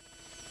sleep.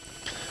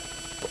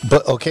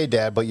 But, okay,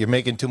 Dad, but you're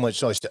making too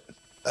much noise.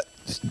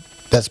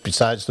 That's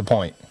besides the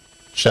point.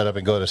 Shut up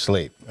and go to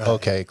sleep. Right.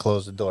 Okay,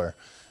 close the door.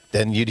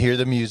 Then you'd hear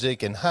the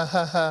music and ha,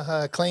 ha, ha,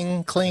 ha,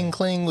 cling, cling,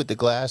 cling with the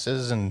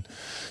glasses, and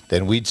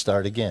then we'd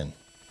start again.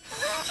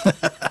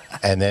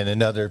 And then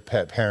another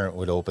parent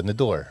would open the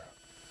door.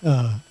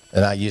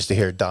 And I used to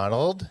hear,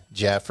 Donald,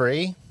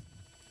 Jeffrey,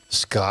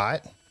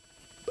 Scott,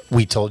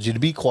 we told you to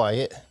be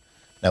quiet.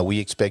 Now we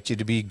expect you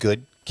to be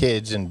good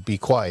kids and be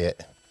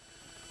quiet.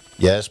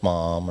 Yes,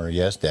 Mom, or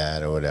yes,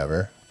 Dad, or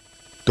whatever.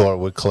 Door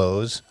would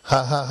close.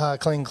 Ha, ha, ha,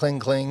 cling, cling,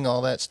 cling,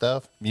 all that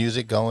stuff.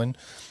 Music going.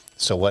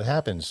 So what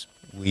happens?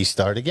 We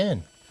start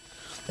again.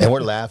 And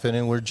we're laughing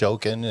and we're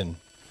joking. And,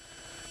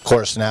 of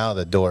course, now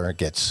the door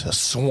gets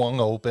swung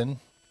open.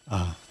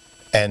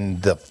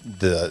 And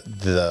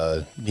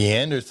the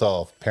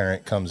Neanderthal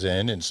parent comes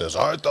in and says,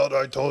 I thought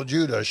I told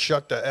you to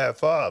shut the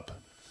F up.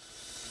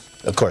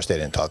 Of course, they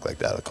didn't talk like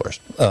that, of course.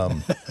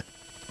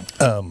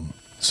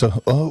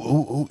 So,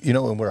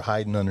 and we're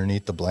hiding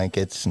underneath the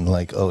blankets and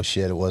like, oh,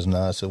 shit, it wasn't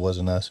us.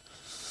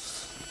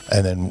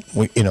 And then,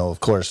 of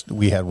course,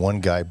 we had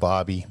one guy,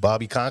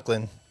 Bobby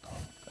Conklin.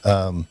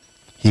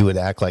 He would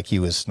act like he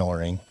was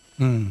snoring,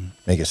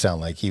 make it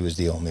sound like he was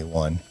the only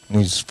one.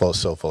 He's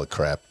so full of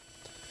crap.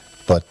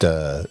 But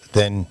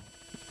then,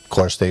 of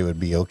course, they would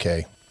be,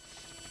 okay,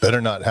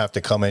 better not have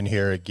to come in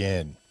here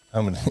again.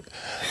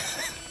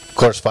 Of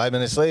course, 5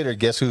 minutes later,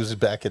 guess who's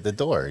back at the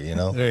door,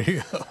 There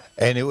you go.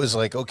 And it was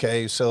like,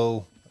 okay,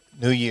 so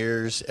New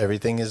Year's,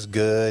 everything is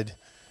good.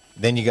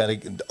 Then you got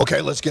to,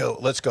 okay, let's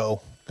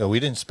go. No, we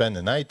didn't spend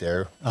the night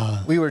there.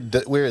 We were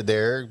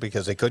there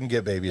because they couldn't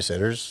get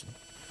babysitters.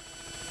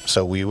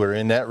 So we were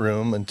in that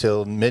room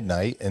until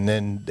midnight, and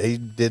then they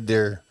did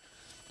their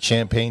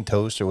champagne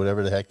toast or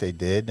whatever the heck they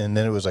did. And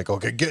then it was like,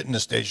 okay, get in the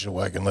station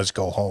wagon, let's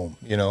go home,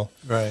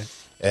 Right.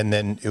 And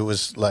then it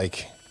was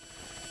like,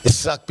 it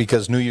sucked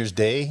because New Year's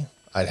Day,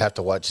 I'd have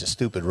to watch the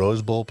stupid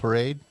Rose Bowl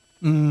parade.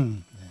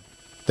 Then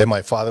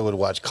my father would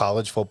watch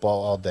college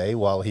football all day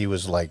while he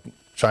was like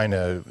trying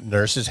to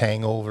nurse his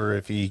hangover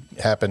if he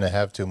happened to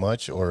have too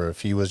much or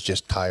if he was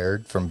just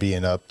tired from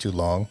being up too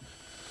long.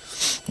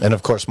 And,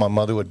 of course, my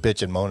mother would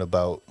bitch and moan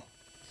about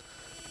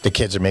the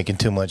kids are making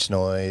too much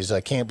noise. I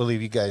can't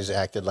believe you guys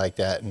acted like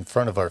that in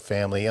front of our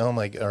family.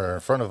 Or in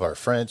front of our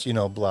friends,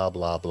 blah,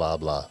 blah, blah,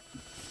 blah.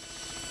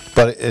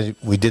 But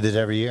we did it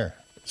every year.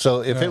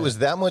 So if it was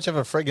that much of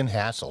a friggin'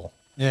 hassle,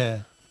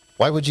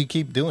 why would you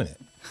keep doing it?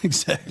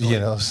 Exactly.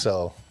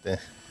 So,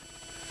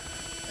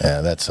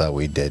 that's how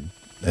we did.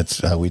 That's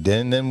how we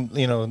did. And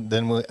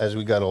then, as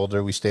we got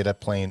older, we stayed up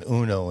playing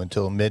Uno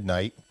until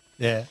midnight.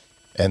 Yeah.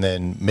 And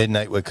then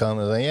midnight would come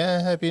and like,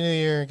 yeah, Happy New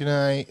Year, good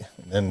night.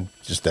 And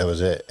just that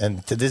was it.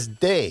 And to this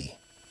day,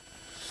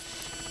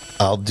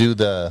 I'll do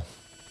the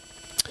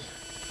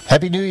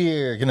Happy New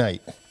Year, good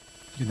night.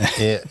 Good night.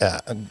 Yeah,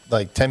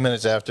 like 10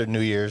 minutes after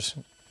New Year's,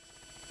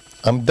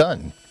 I'm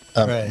done.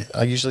 Right.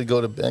 I usually go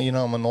to bed,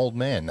 I'm an old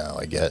man now,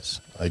 I guess.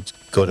 I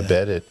go to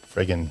bed at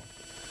friggin',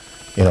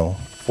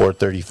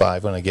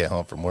 4:35 when I get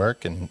home from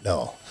work. And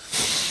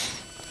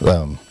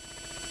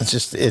it's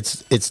just,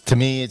 it's to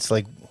me, it's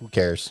like, who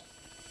cares?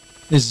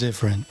 It's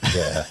different.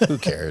 Yeah, who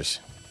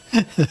cares?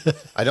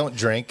 I don't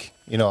drink.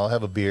 I'll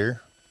have a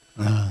beer.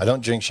 I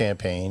don't drink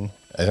champagne.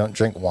 I don't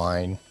drink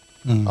wine.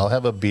 I'll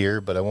have a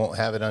beer, but I won't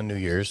have it on New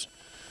Year's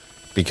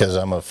because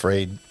I'm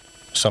afraid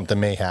something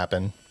may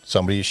happen.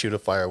 Somebody will shoot a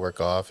firework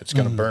off. It's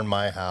going to burn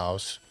my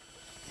house.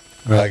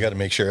 Right. I got to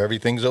make sure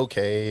everything's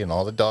okay and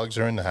all the dogs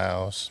are in the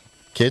house.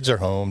 Kids are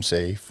home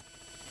safe.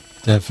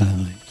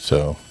 Definitely.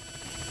 So,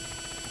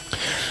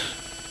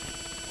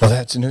 well,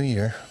 that's New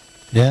Year.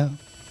 Yeah.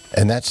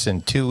 And that's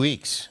in 2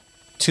 weeks.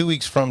 2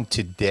 weeks from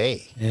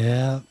today.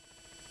 Yeah.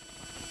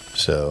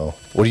 So,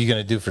 what are you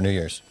going to do for New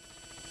Year's?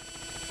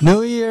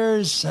 New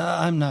Year's,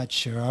 I'm not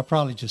sure. I'll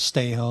probably just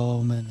stay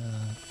home and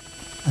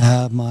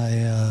have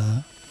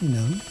my,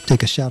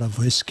 take a shot of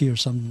whiskey or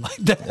something like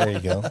that. There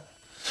you go.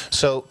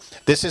 So,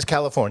 this is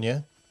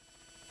California,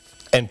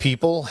 and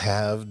people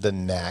have the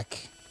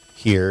knack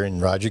here,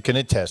 and Roger can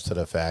attest to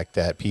the fact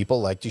that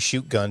people like to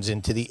shoot guns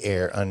into the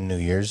air on New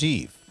Year's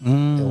Eve.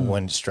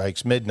 When it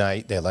strikes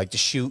midnight, they like to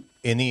shoot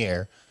in the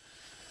air.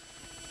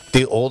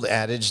 The old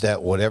adage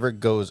that whatever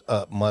goes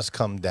up must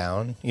come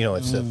down,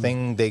 it's the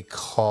thing they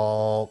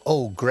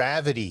call,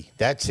 gravity.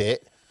 That's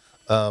it.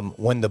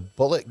 when the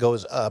bullet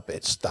goes up,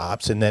 it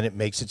stops, and then it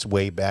makes its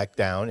way back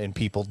down, and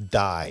people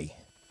die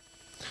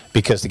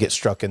because they get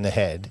struck in the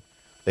head.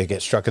 They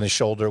get struck in the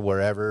shoulder,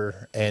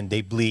 wherever, and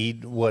they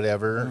bleed,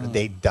 whatever,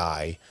 they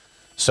die.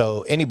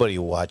 So anybody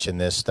watching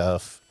this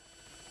stuff,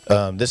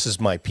 this is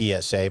my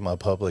PSA, my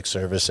public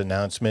service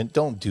announcement.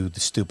 Don't do the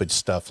stupid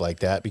stuff like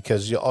that,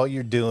 because all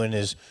you're doing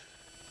is,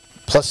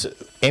 plus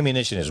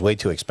ammunition is way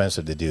too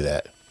expensive to do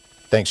that.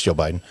 Thanks, Joe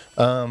Biden.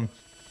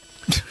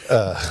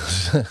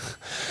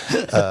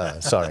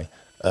 Sorry.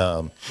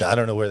 I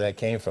don't know where that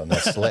came from.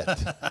 That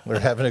slipped. We're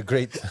having a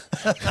great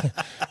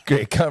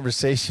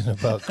conversation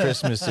about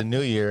Christmas and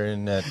New Year,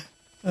 and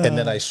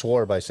then I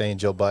swore by saying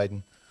Joe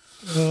Biden.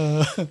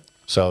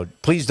 So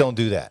please don't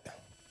do that,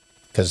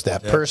 because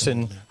that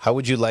person. How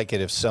would you like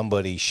it if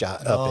somebody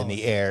shot up in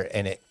the air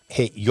and it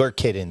hit your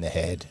kid in the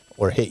head,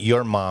 or hit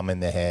your mom in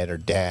the head, or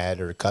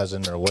dad, or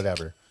cousin, or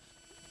whatever?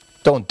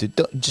 Don't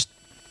just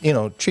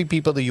treat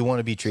people that you want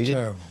to be treated.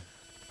 Terrible.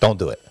 Don't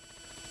do it.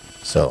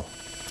 So.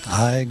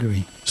 I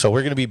agree. So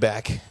we're going to be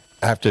back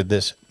after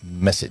this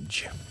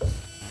message.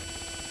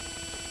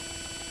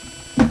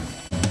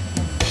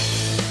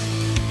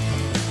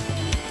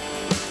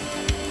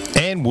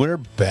 And we're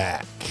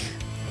back.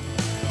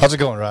 How's it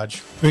going,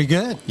 Raj? Pretty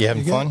good. You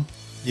having Pretty good. fun?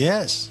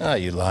 Yes. Oh,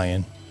 you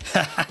lying.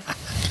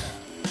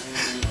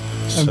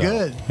 I'm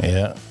good.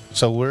 Yeah.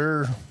 So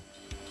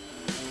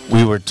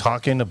we were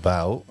talking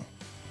about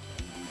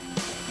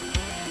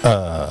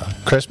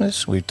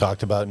Christmas. We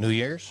talked about New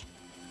Year's.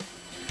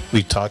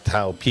 We talked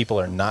how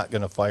people are not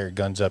going to fire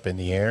guns up in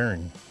the air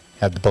and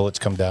have the bullets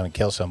come down and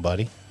kill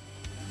somebody.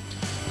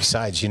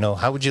 Besides,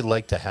 how would you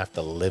like to have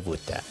to live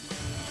with that?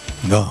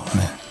 No,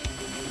 man.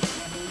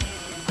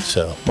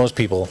 So most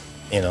people,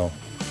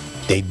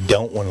 they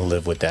don't want to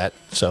live with that.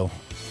 So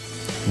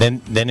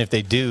then if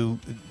they do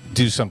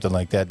something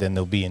like that, then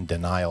they'll be in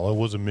denial. It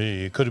wasn't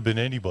me. It could have been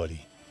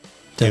anybody.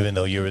 Even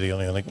though you were the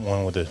only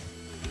one with a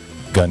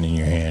gun in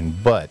your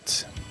hand.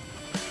 But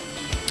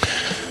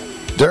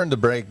during the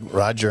break,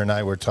 Roger and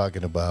I were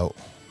talking about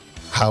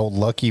how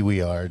lucky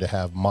we are to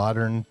have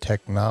modern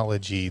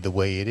technology the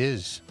way it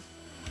is.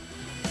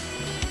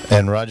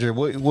 And Roger,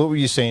 what were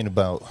you saying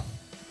about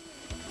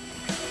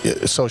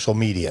social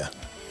media?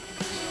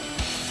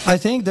 I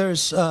think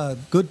there's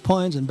good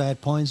points and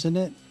bad points in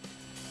it.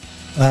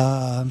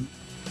 I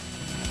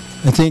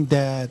think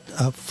that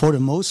for the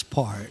most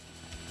part,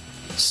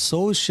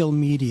 social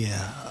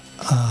media,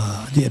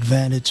 the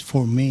advantage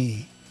for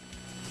me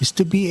is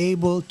to be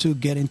able to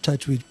get in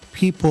touch with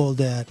people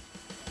that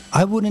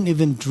I wouldn't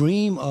even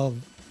dream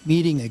of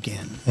meeting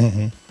again.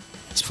 Mm-hmm.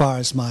 As far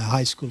as my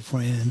high school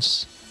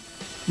friends,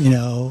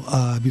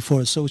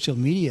 before social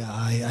media,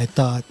 I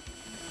thought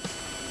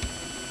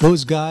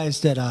those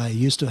guys that I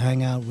used to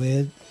hang out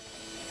with,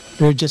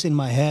 they're just in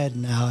my head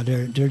now.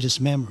 They're just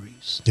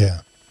memories.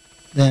 Yeah.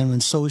 Then when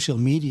social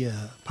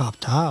media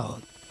popped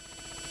out,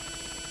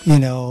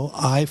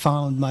 I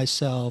found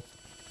myself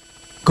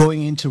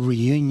going into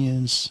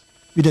reunions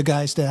with the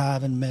guys that I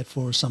haven't met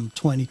for some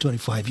 20,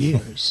 25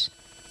 years.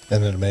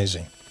 Isn't it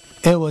amazing?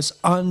 It was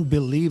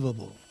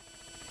unbelievable.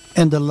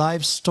 And the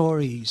life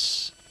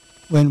stories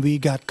when we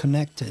got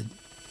connected,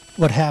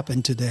 what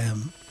happened to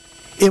them.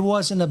 It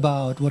wasn't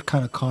about what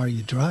kind of car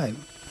you drive.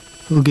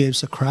 Who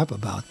gives a crap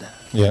about that?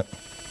 Yeah.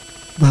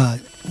 But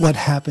what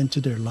happened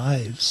to their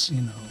lives,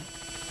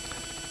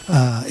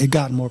 it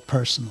got more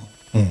personal.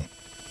 Mm.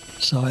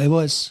 So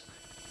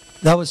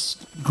that was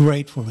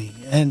great for me.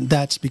 And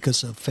that's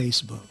because of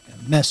Facebook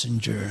and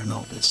Messenger and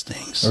all these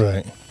things.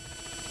 Right.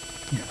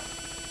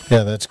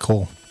 Yeah, that's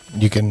cool.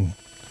 You can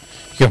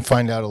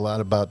find out a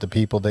lot about the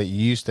people that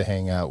you used to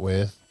hang out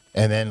with.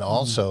 And then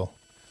also,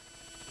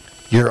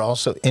 you're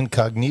also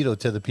incognito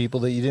to the people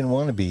that you didn't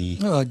want to be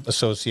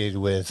associated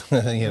with,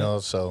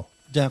 so.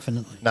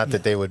 Definitely. Not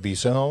that they would be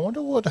saying, I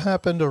wonder what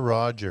happened to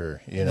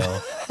Roger,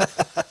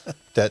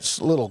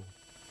 That's little,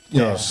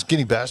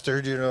 skinny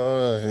bastard,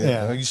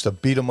 I used to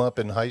beat him up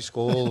in high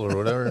school or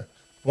whatever.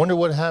 Wonder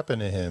what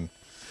happened to him.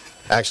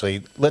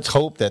 Actually, let's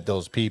hope that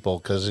those people,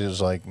 because it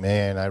was like,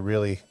 man, I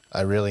really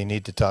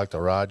need to talk to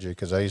Roger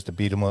because I used to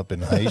beat him up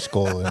in high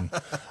school, and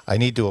I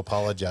need to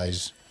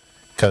apologize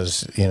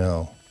because,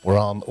 we're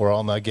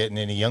all not getting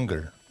any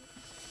younger.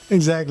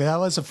 Exactly. That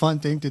was a fun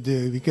thing to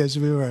do because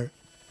we were,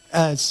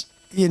 as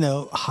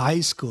high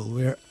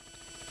school,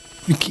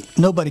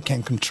 nobody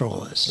can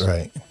control us.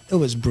 Right. It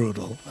was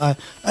brutal.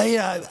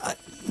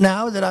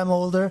 Now that I'm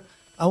older,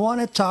 I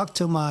want to talk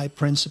to my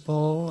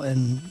principal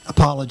and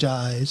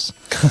apologize.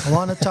 I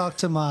want to talk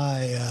to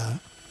my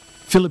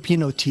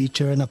Filipino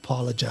teacher and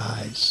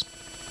apologize.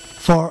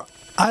 For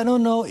I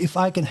don't know if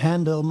I can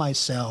handle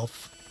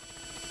myself,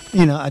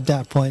 at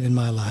that point in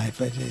my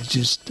life. It's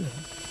just,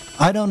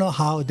 I don't know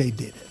how they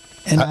did it.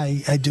 And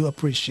I do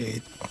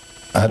appreciate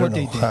I don't what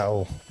they know did.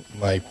 how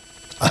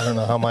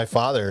my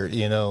father,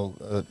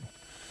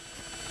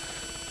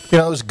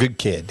 I was a good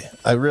kid.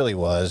 I really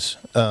was.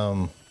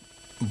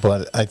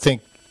 But I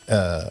think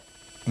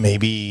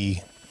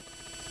maybe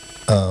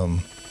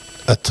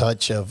a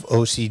touch of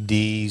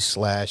OCD /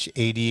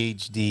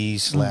 ADHD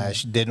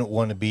 / didn't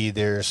want to be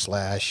there /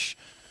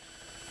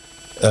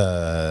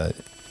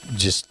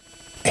 just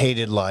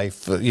hated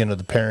life.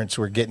 The parents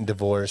were getting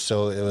divorced,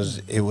 so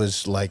it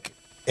was like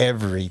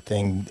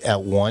everything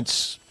at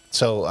once.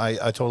 So I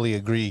totally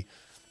agree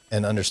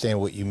and understand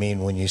what you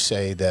mean when you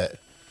say that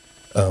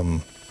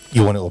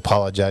you want to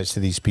apologize to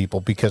these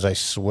people, because I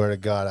swear to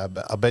God,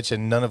 I bet you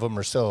none of them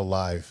are still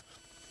alive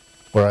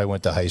where I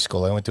went to high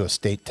school. I went to a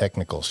state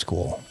technical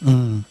school.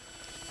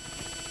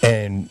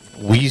 And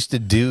we used to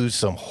do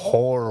some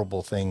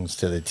horrible things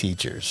to the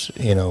teachers.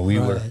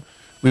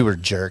 We were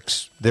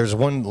jerks. There's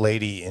one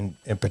lady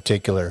in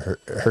particular,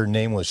 her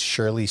name was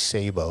Shirley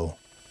Sabo.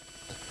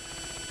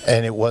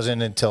 And it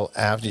wasn't until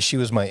after, she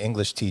was my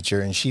English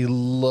teacher, and she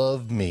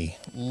loved me.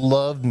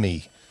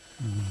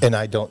 And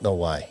I don't know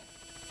why.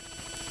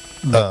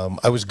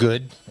 I was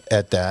good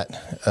at that,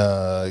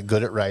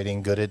 good at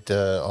writing, good at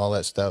all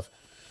that stuff.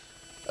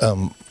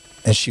 And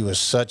she was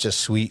such a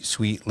sweet,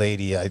 sweet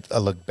lady. I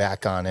look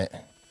back on it,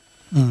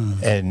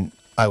 and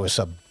I was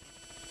a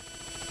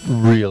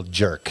real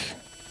jerk.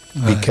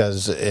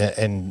 Because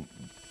and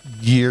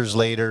years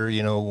later,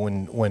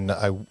 when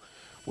I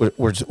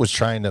was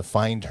trying to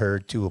find her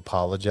to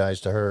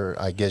apologize to her,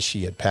 I guess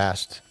she had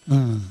passed,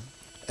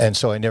 and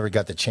so I never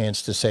got the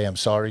chance to say I'm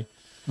sorry.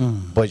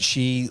 But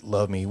she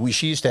loved me.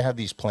 She used to have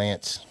these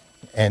plants,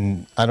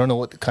 and I don't know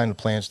what the kind of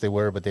plants they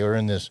were, but they were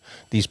in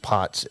these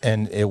pots,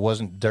 and it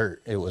wasn't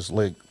dirt; it was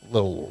like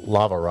little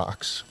lava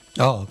rocks.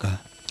 Oh, okay.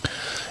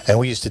 And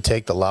we used to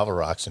take the lava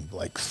rocks and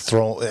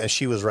throw. As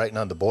she was writing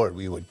on the board,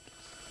 we would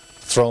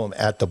throw them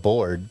at the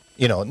board,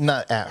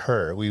 not at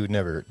her. We would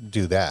never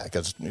do that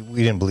because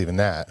we didn't believe in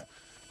that.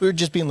 We were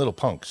just being little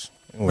punks.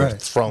 We were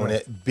throwing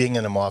it,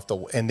 binging them off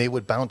and they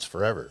would bounce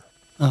forever.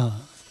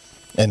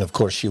 And of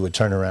course she would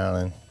turn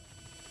around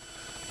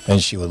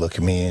and she would look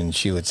at me and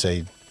she would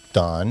say,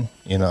 Don,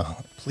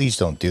 please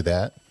don't do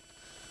that.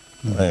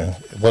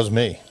 It wasn't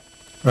me.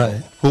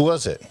 Right. Who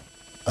was it?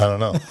 I don't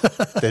know.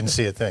 Didn't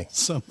see a thing.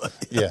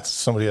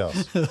 Somebody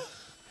else.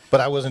 But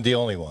I wasn't the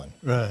only one.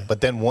 Right.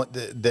 But then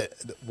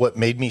what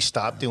made me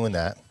stop doing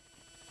that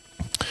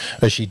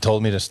is she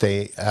told me to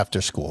stay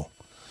after school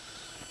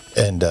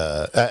and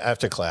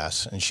after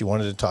class, and she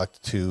wanted to talk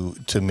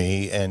to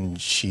me,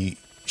 and she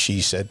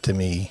said to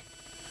me,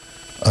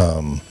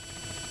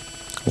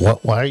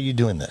 why are you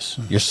doing this?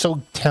 You're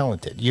so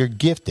talented. You're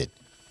gifted.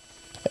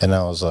 And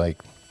I was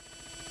like,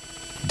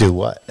 do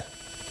what?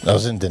 I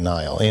was in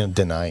denial,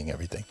 denying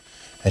everything.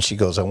 And she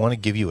goes, I want to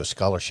give you a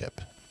scholarship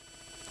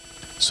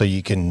so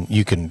you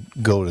can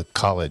go to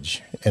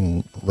college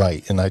and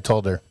write. And I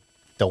told her,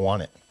 don't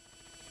want it.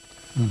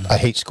 I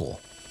hate school.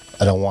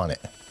 I don't want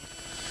it.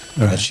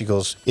 Right. And she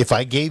goes, if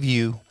I gave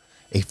you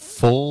a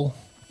full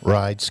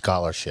ride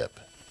scholarship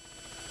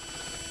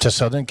to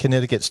Southern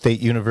Connecticut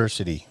State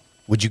University,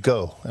 would you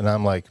go? And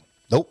I'm like,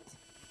 nope.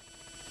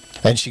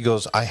 And she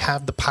goes, I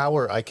have the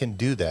power. I can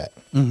do that.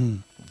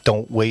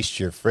 Don't waste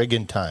your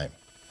friggin' time.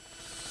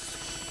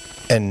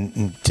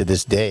 And to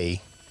this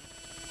day,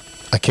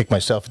 I kick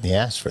myself in the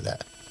ass for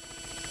that,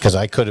 because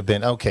I could have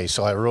been, okay,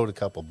 so I wrote a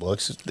couple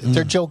books.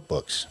 They're joke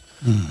books.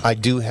 I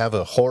do have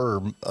a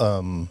horror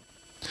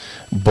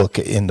book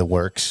in the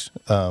works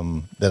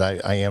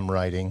that I am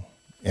writing,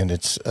 and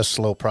it's a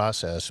slow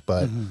process,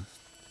 but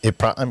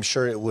I'm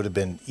sure it would have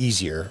been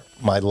easier.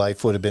 My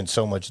life would have been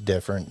so much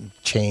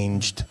different,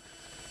 changed,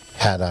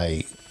 had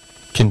I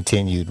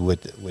continued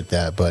with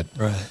that. But,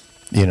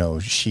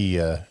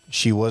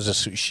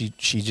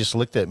 she just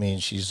looked at me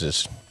and she's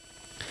just,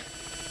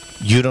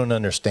 you don't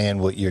understand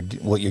what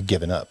you're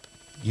giving up.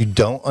 You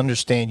don't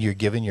understand you're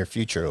giving your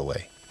future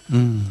away.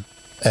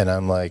 And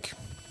I'm like,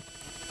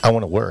 I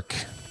want to work.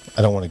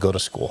 I don't want to go to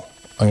school.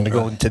 I'm going to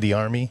go into the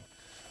Army.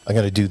 I'm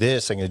going to do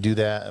this. I'm going to do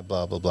that.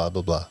 Blah, blah, blah,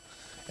 blah, blah.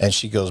 And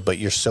she goes, but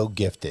you're so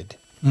gifted.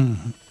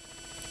 And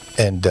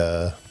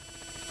I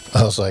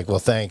was like, well,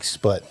 thanks,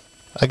 but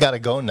I got to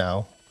go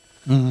now.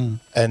 And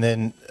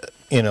then,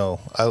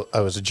 I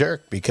was a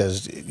jerk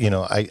because,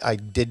 I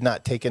did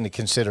not take into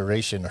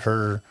consideration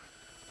her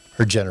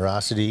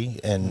generosity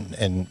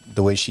and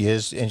the way she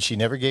is, and she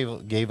never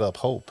gave up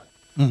hope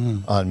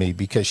on me,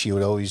 because she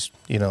would always,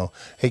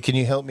 hey, can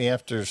you help me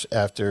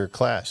after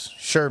class?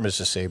 Sure,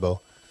 Mrs.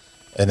 Sabo.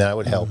 And then I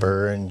would help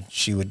her, and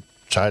she would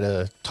try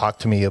to talk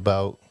to me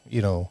about,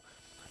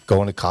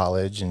 going to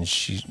college, and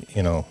she,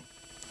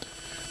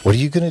 what are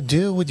you going to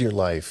do with your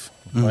life?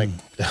 I'm like,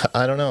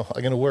 I don't know.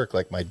 I'm going to work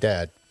like my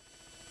dad.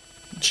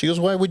 She goes,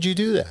 why would you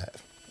do that?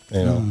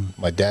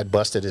 My dad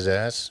busted his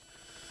ass,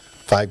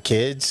 5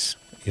 kids,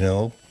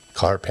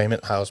 car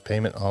payment, house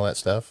payment, all that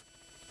stuff.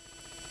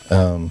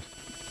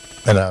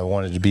 And I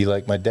wanted to be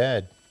like my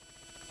dad.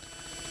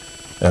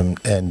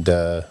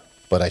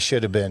 But I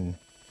should have been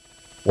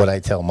what I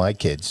tell my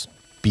kids,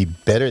 be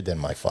better than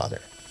my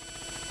father.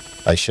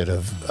 I should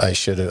have. I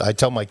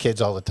tell my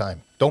kids all the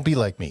time, don't be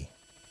like me.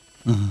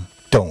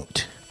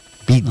 Don't.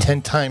 Be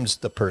 10 times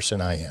the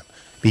person I am.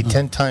 Be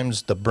 10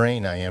 times the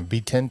brain I am.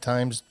 Be 10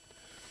 times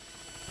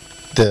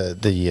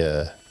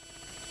the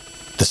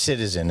the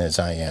citizen as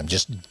I am.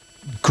 Just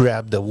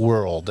grab the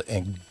world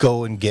and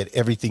go and get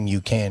everything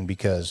you can,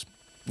 because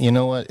you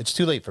know what? It's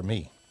too late for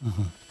me.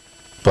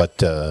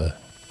 But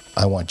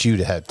I want you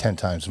to have 10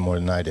 times more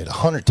than I did,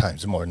 100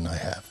 times more than I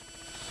have.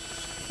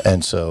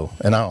 And so,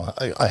 and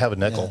I have a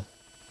nickel.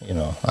 You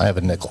know, I have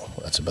a nickel.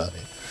 That's about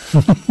it.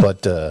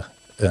 But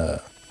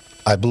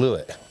I blew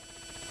it.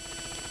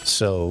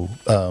 So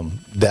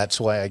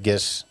that's why I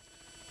guess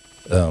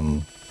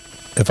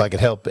if I could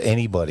help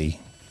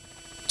anybody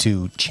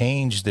to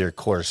change their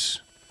course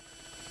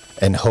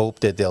and hope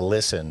that they'll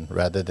listen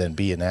rather than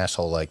be an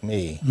asshole like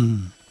me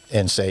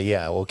and say,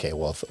 yeah, okay,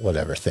 well,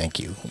 whatever, thank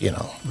you. You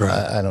know, Right,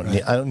 I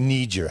don't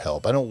need your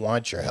help. I don't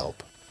want your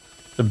help.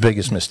 The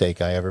biggest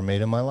mistake I ever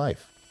made in my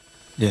life.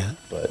 Yeah.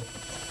 But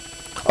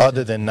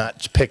other than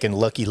not picking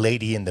Lucky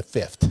Lady in the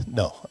fifth,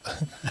 no.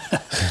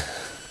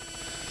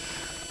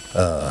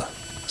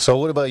 So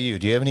what about you?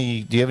 Do you have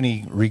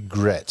any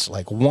regrets?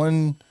 Like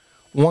one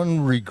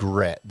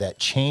regret that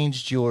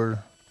changed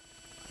your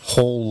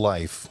whole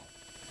life?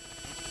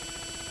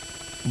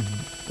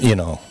 You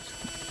know.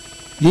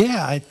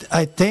 Yeah,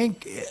 I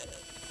think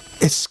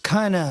it's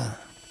kind of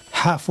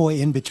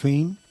halfway in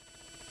between,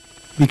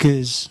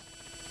 because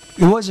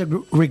it was a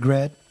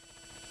regret,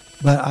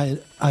 but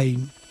I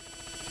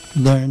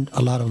learned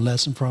a lot of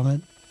lesson from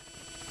it.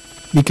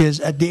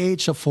 Because at the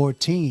age of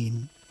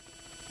 14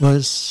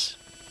 was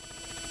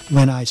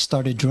when I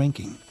started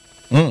drinking.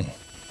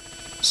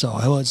 So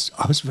I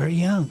was very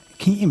young.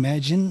 Can you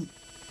imagine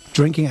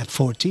drinking at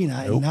 14?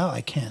 Nope. Now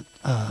I can't.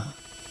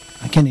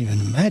 I can't even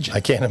imagine. I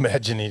can't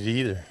imagine it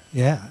either.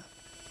 Yeah.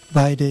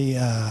 By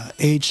the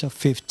age of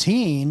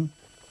 15,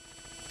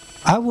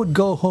 I would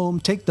go home,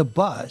 take the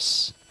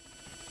bus,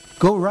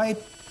 go right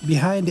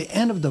behind the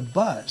end of the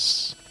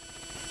bus,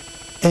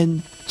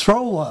 and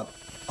throw up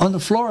on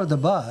the floor of the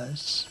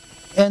bus,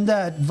 and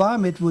that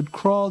vomit would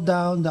crawl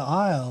down the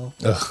aisle.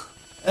 Ugh.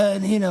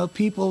 And, you know,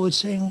 people would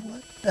say,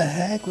 what the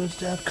heck was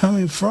that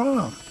coming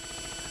from?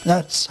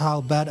 That's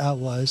how bad I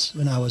was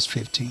when I was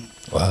 15.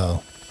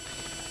 Wow.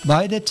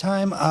 By the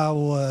time I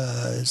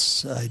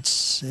was, I'd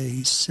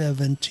say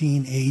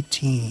 17,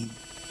 18,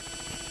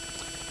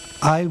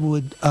 I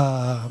would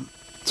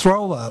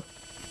throw up,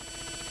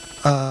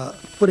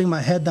 putting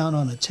my head down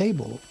on a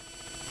table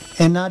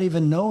and not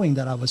even knowing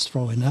that I was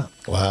throwing up.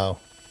 Wow.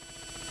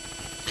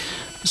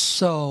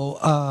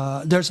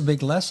 So there's a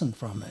big lesson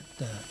from it.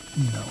 That,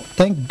 you know,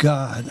 thank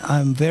God,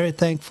 I'm very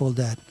thankful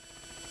that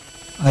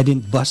I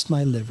didn't bust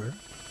my liver,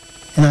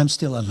 and I'm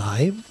still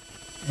alive,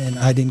 and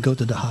I didn't go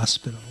to the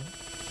hospital.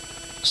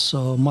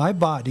 So my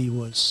body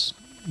was,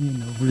 you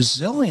know,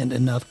 resilient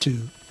enough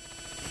to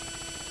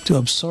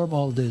absorb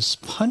all this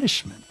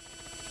punishment.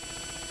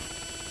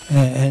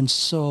 And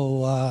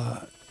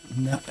so,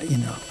 you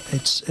know,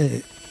 it's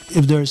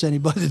if there's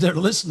anybody there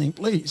listening,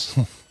 please,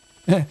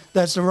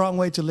 that's the wrong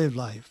way to live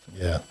life.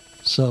 Yeah.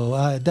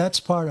 So that's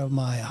part of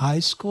my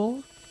high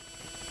school,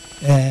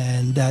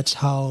 and that's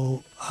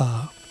how.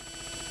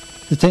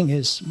 The thing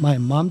is, my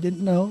mom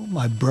didn't know,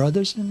 my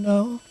brothers didn't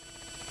know.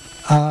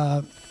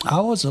 I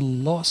was a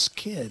lost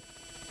kid.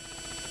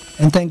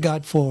 And thank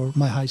God for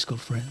my high school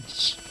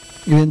friends.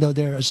 Even though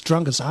they're as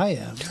drunk as I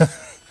am.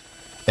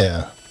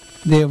 Yeah.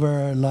 They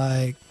were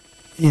like,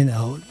 you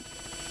know,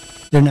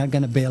 they're not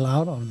going to bail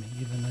out on me,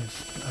 even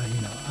if,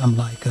 you know, I'm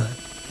like a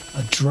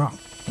drunk.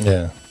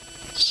 Yeah.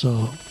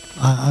 So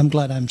I'm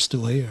glad I'm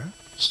still here.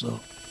 So.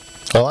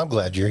 Well, I'm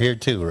glad you're here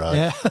too, Rod.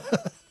 Yeah.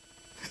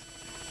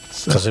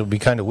 Because it would be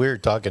kind of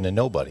weird talking to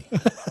nobody.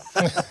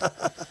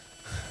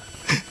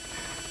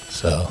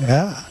 So.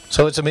 Yeah.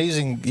 So it's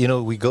amazing, you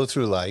know, we go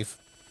through life,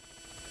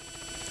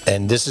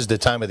 and this is the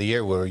time of the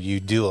year where you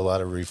do a lot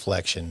of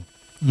reflection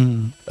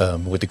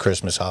with the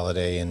Christmas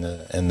holiday and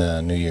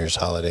the New Year's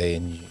holiday,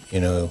 and you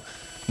know,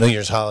 New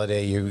Year's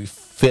holiday,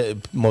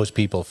 most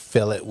people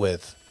fill it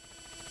with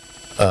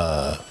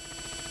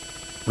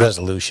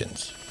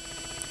resolutions,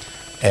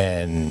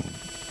 and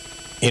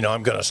you know,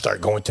 I'm going to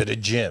start going to the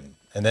gym,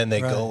 and then they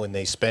go and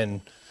they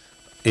spend,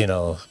 you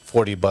know,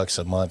 $40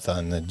 a month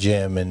on the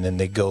gym, and then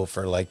they go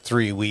for like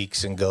 3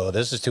 weeks and go,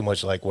 this is too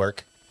much like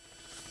work.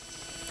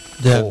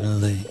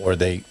 Definitely. Or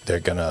they're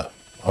gonna,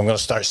 I'm gonna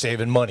start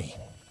saving money,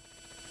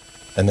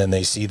 and then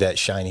they see that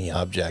shiny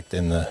object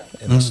in the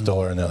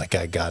store, and they're like,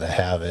 I gotta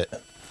have it.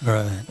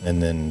 Right.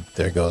 And then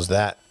there goes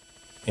that,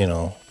 you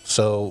know.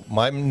 So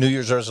my New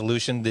Year's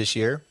resolution this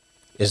year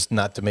is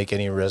not to make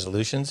any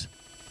resolutions,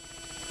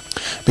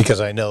 because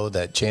I know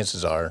that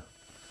chances are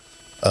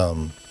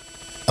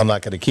I'm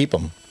not going to keep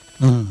them.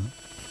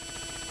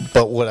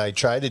 But what I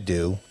try to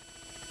do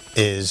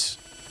is,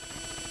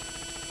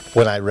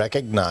 when I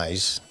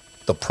recognize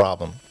the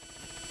problem,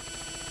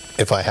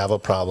 if I have a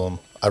problem,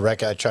 I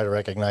try to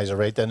recognize it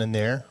right then and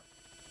there,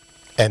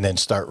 and then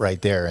start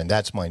right there. And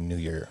that's my New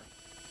Year,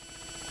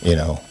 you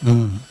know,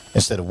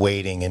 instead of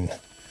waiting and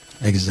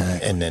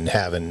then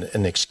having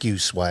an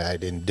excuse why I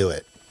didn't do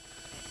it.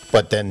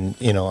 But then,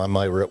 you know, I'm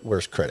my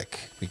worst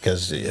critic,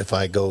 because if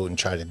I go and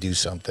try to do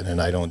something and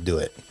I don't do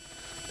it,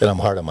 then I'm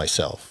hard on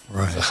myself.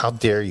 Right. So how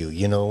dare you?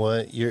 You know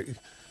what?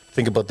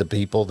 Think about the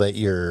people that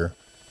you're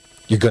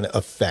going to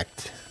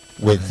affect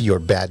with your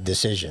bad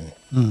decision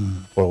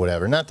or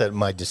whatever. Not that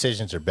my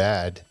decisions are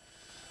bad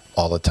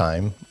all the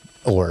time,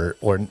 or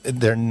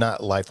they're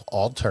not life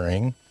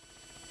altering,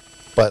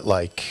 but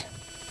like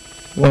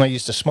when I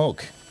used to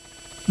smoke,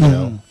 you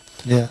know,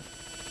 Yeah.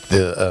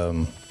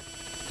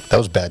 that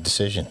was bad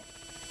decision.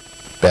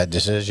 Bad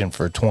decision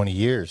for 20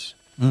 years.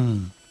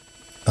 I'm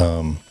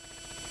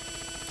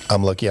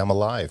lucky I'm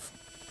alive.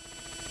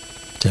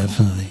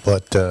 Definitely.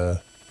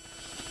 But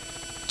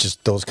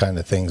just those kind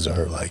of things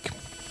are like,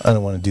 I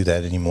don't want to do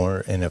that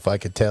anymore. And if I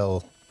could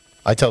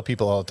I tell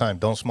people all the time,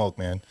 don't smoke,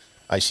 man.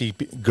 I see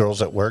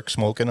girls at work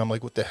smoking. I'm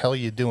like, what the hell are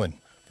you doing?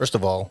 First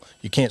of all,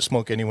 you can't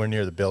smoke anywhere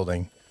near the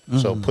building.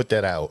 So put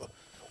that out.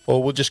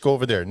 Well, we'll just go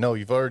over there. No,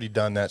 you've already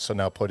done that, so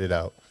now put it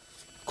out.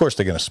 Of course,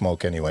 they're going to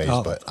smoke anyways.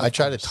 Oh, but of I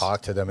try to course.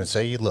 talk to them and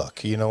say,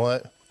 look, you know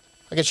what?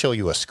 I can show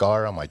you a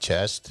scar on my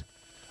chest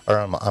or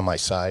on my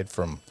side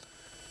from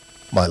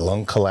my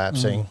lung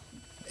collapsing.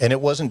 And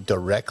it wasn't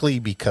directly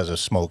because of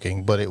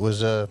smoking, but it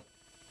was a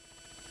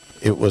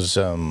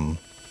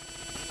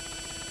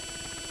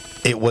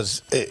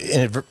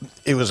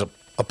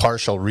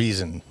partial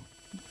reason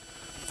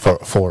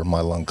for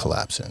my lung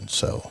collapsing.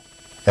 So,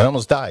 and I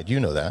almost died. You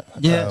know that.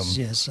 Yes,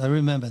 yes, I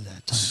remember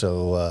that time.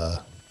 So,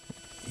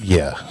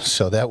 yeah.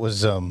 So that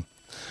was.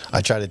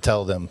 I try to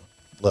tell them,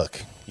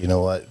 look, you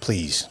know what?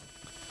 Please,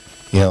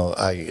 you know,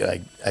 I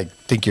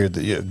think you're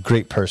a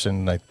great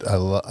person. I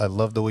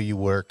love the way you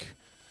work.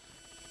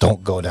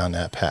 Don't go down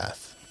that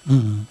path.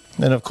 And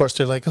of course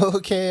they're like,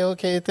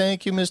 okay,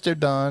 thank you, Mr.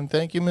 Don.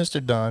 Thank you,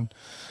 Mr. Don,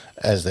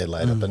 as they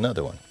light up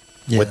another one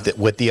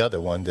with the other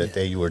one that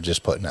they were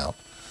just putting out.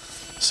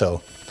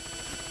 So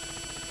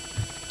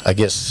I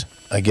guess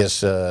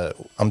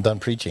I'm done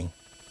preaching.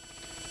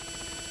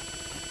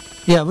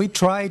 Yeah, we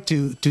try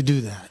to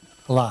do that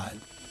a lot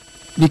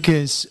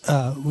because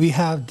we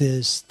have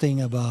this thing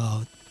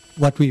about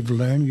what we've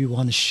learned we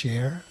want to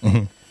share.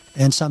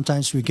 And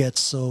sometimes we get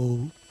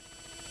so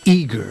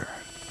eager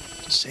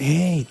to say,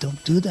 hey,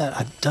 don't do that.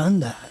 I've done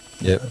that.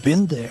 Yep. I've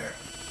been there.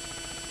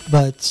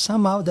 But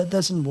somehow that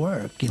doesn't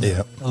work,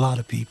 a lot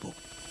of people.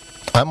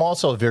 I'm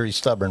also a very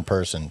stubborn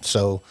person.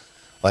 So,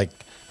 like,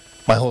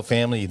 my whole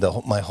family,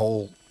 my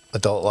whole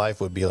adult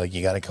life would be like,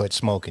 you got to quit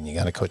smoking. You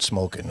got to quit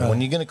smoking. Right. When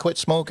are you going to quit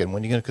smoking?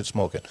 When are you going to quit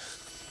smoking?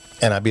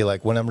 And I'd be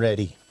like, when I'm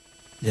ready.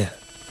 Yeah.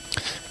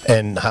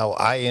 And how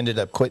I ended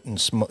up quitting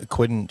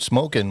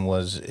smoking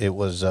was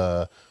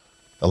the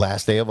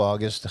last day of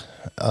August,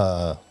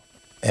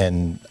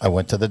 and I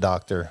went to the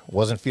doctor.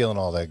 Wasn't feeling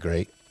all that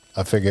great.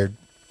 I figured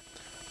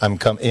I'm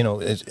coming,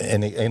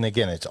 and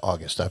again, it's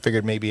August. I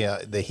figured maybe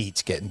the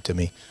heat's getting to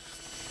me.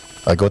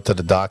 I go to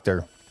the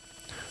doctor.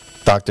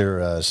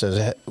 Doctor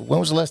says, when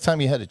was the last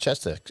time you had a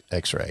chest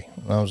x-ray?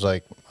 And I was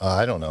like,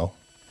 I don't know.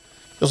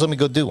 He goes, let me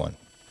go do one.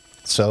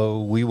 So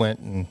we went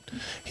and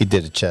he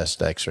did a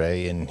chest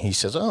x-ray, and he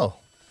says, he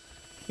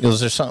goes,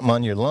 there's something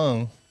on your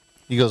lung.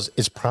 He goes,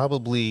 it's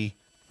probably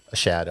a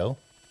shadow,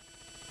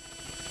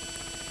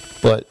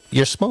 but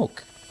you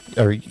smoke.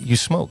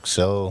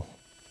 So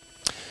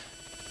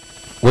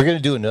we're going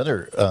to do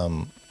another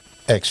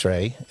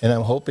x-ray, and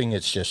I'm hoping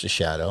it's just a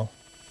shadow,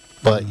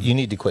 but you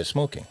need to quit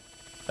smoking.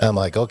 And I'm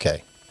like,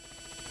 okay.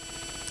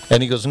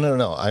 And he goes,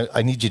 no,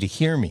 I need you to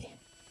hear me.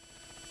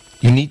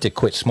 You need to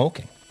quit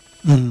smoking.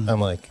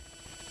 I'm like,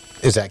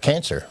 is that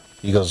cancer?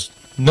 He goes,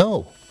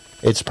 no,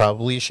 it's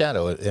probably a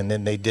shadow. And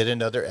then they did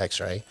another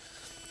x-ray,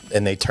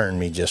 and they turned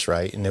me just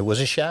right, and it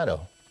was a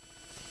shadow.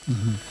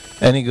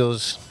 And he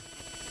goes,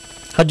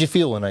 how'd you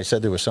feel when I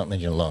said there was something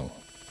in your lung?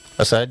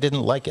 I said, I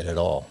didn't like it at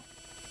all.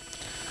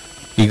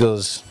 He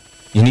goes,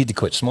 you need to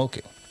quit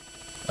smoking.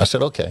 I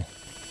said, okay.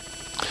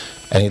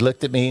 And he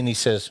looked at me and he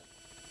says,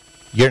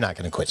 you're not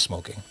going to quit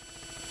smoking.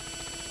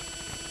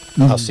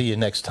 I'll see you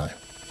next time.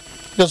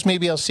 He goes,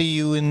 maybe I'll see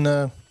you in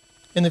the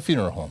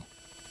funeral home.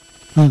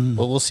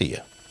 Well, we'll see you.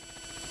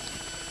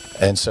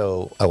 And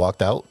so I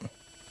walked out.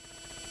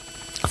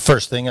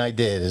 First thing I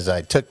did is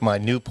I took my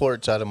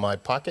Newports out of my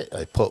pocket.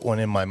 I put one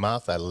in my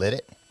mouth. I lit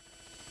it.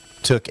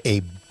 Took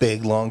a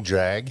big, long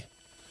drag.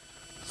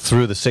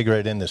 Threw the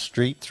cigarette in the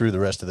street. Threw the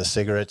rest of the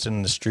cigarettes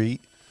in the street.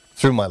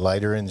 Threw my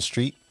lighter in the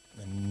street.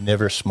 And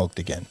never smoked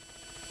again.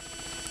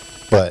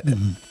 But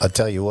I'll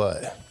tell you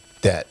what,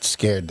 that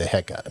scared the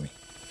heck out of me.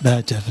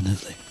 That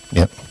definitely.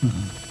 Yep.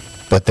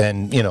 But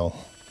then,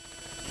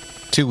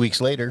 2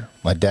 weeks later,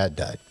 my dad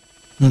died.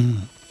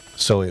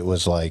 So it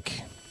was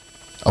like,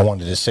 I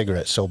wanted a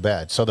cigarette so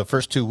bad. So the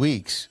first 2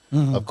 weeks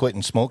of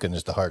quitting smoking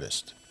is the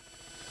hardest.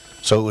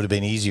 So it would have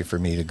been easier for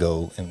me to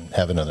go and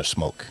have another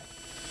smoke.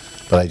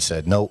 But I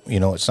said, no,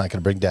 it's not going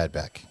to bring Dad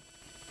back.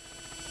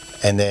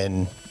 And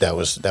then that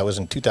was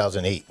in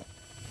 2008. I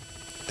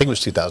think it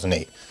was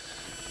 2008.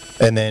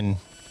 And then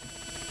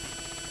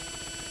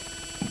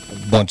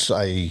once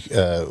I,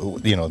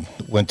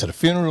 went to the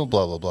funeral,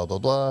 blah, blah, blah, blah,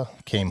 blah,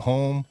 came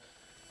home,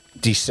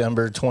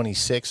 December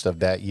 26th of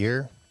that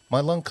year,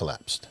 my lung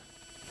collapsed.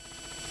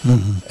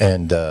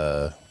 And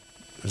it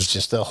was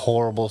just a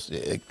horrible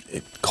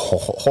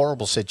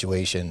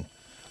situation.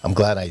 I'm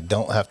glad I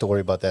don't have to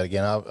worry about that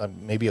again.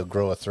 Maybe I'll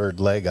grow a third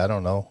leg. I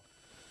don't know.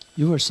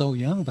 You were so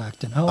young back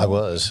then. How I old?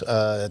 was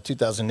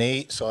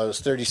 2008, so I was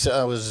 30.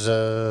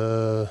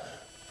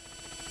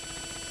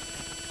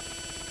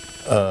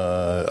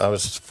 I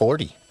was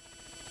 40.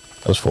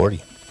 I was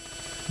 40.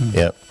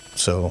 Yep.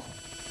 So,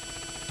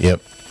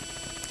 yep.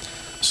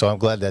 So I'm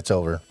glad that's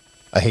over.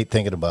 I hate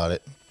thinking about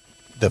it.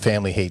 The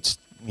family hates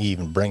me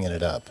even bringing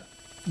it up.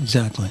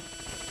 Exactly.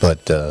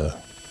 But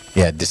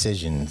yeah,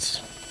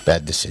 decisions,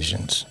 bad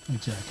decisions.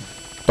 Exactly.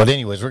 But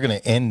anyways, we're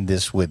gonna end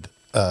this with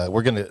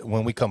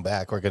when we come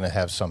back, we're gonna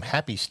have some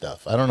happy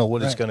stuff. I don't know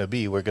what it's Right. gonna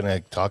be. We're gonna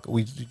talk.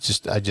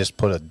 I just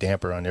put a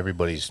damper on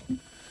everybody's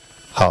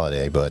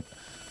holiday, but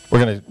we're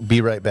gonna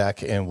be right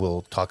back and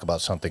we'll talk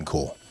about something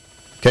cool.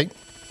 Okay.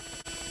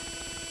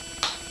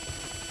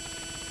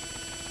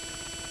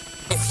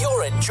 If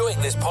you're enjoying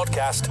this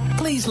podcast,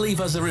 please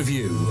leave us a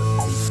review.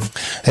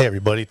 Hey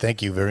everybody,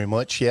 thank you very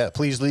much. Yeah,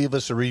 please leave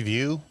us a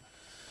review.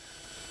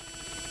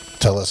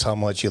 Tell us how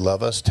much you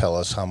love us. Tell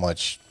us how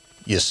much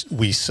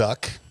we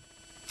suck.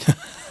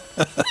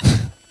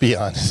 Be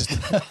honest.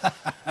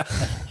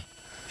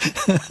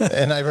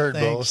 And I've heard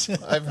Thanks.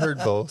 both. I've heard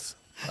both.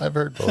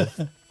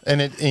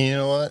 And you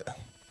know what?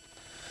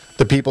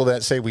 The people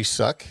that say we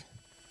suck,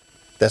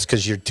 that's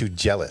because you're too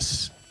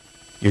jealous.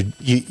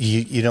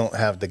 You don't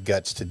have the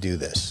guts to do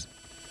this.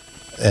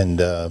 And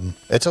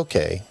it's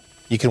okay.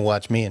 You can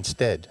watch me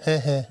instead.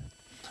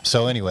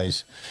 So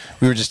anyways,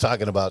 we were just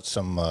talking about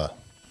some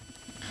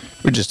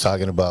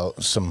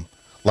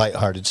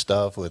lighthearted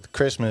stuff with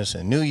Christmas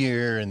and New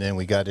Year, and then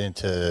we got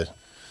into,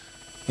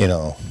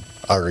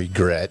 our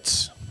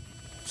regrets.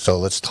 So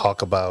let's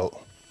talk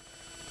about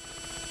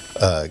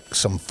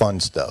some fun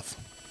stuff.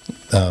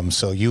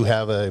 So you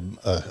have a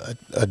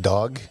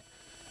dog.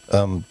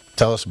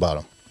 Tell us about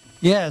him.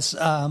 Yes,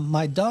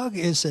 my dog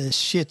is a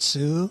Shih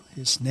Tzu.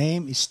 His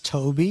name is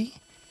Toby,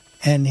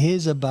 and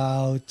he's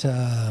about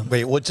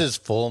Wait, what's his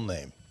full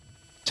name?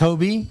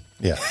 Toby.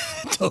 Yeah.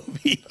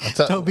 Toby.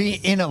 thought- Toby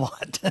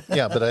Inawat.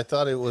 Yeah, but I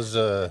thought it was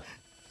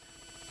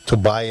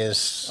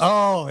Tobias.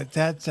 Oh,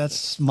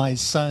 that's my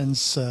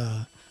son's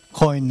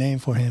coin name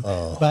for him.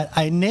 Oh. But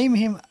I named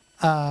him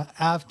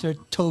after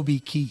Toby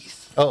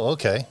Keith. Oh,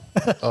 okay.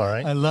 All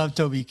I right. love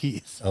Toby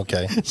Keith.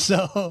 Okay.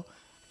 So,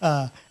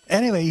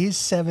 anyway, he's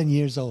 7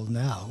 years old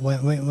now.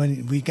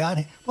 When we got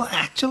him, well,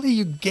 actually,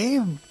 you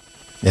gave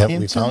Yep,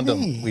 him we to found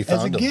me him. We as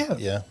found a him. gift.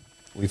 Yeah,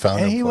 we found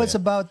him. and he for was you.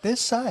 about this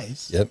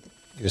size, Yep,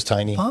 he was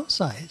tiny. palm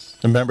size.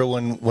 Remember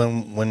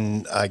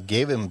when I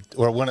gave him,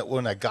 or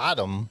when I got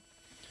him,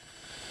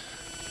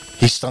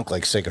 he stunk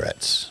like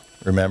cigarettes.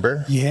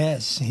 Remember?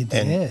 Yes, he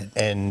did.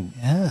 And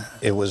Yeah.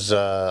 it was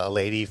a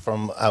lady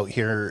from out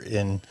here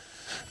in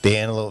the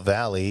Antelope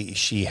Valley.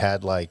 She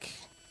had like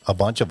a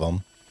bunch of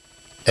them,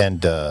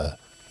 and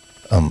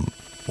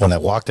when I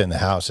walked in the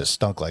house, it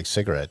stunk like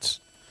cigarettes.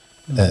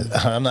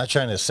 I'm not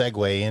trying to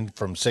segue in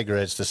from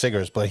cigarettes to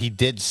cigarettes, but he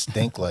did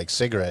stink like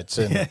cigarettes,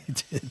 and Yeah, he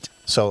did.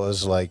 so it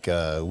was like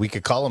we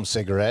could call him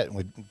Cigarette, and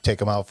we'd take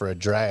him out for a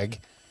drag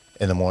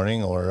in the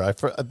morning, or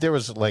there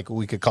was like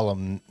we could call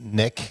him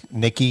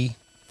Nicky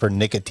for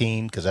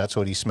nicotine because that's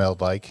what he smelled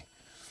like.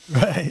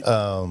 Right.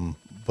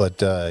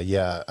 But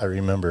yeah, I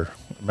remember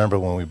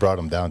when we brought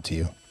him down to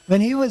you.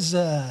 When he was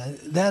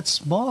that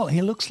small,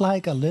 he looks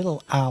like a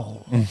little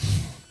owl.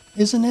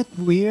 Isn't it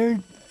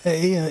weird?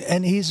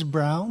 And he's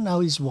brown, now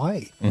he's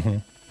white. Mm-hmm.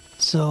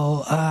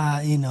 So,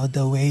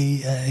 the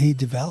way he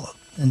developed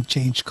and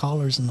changed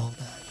colors and all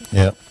that.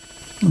 Yeah.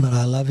 But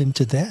I love him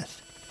to death.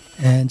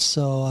 And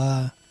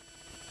so,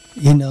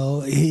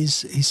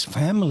 he's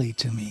family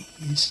to me.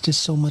 He's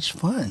just so much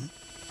fun.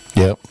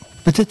 Yep.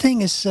 But the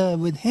thing is,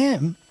 with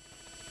him,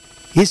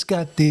 he's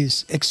got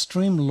this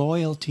extreme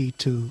loyalty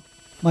to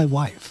my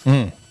wife.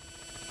 Mm.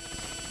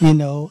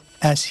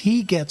 As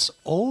he gets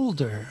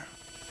older,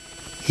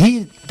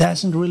 he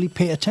doesn't really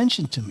pay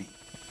attention to me.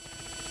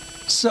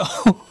 So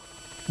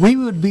we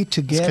would be It's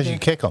together. because you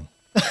kick him.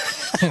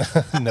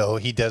 No,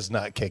 he does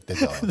not kick the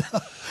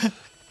dog.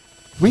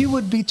 We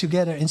would be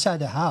together inside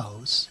the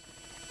house,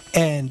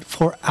 and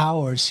for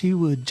hours he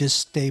would just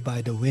stay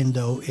by the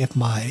window if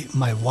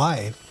my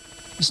wife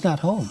was not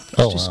home.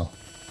 Oh, wow.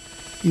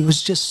 He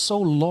was just so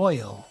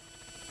loyal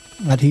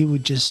that he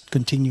would just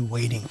continue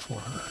waiting for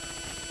her.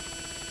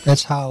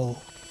 That's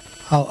how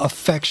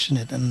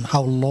affectionate and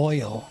how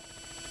loyal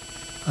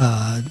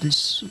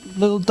this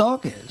little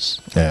dog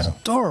is. Yeah. It's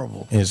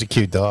adorable. He's a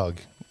cute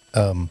dog.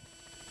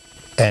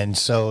 And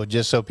so,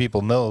 just so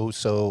people know,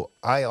 so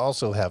I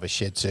also have a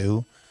Shih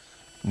Tzu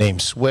named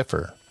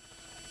Swiffer.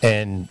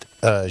 And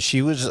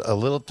she was a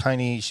little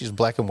tiny, she's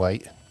black and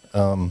white.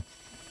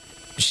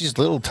 She's a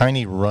little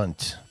tiny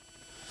runt.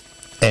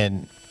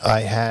 And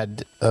I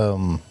had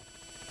it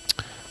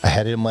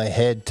in my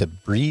head to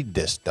breed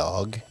this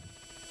dog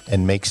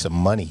and make some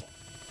money.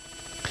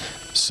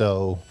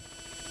 So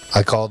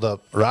I called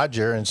up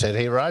Roger and said,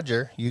 "Hey,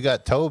 Roger, you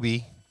got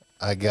Toby.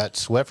 I got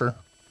Swiffer.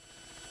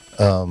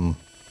 Well,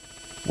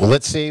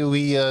 let's say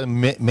we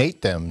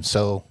mate them."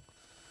 So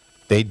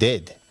they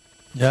did.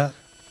 Yeah.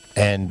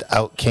 And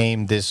out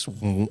came this.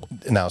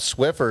 Now,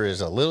 Swiffer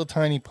is a little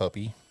tiny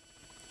puppy,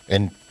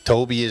 and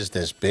Toby is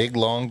this big,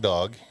 long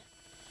dog.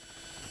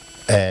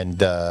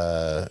 And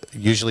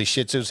usually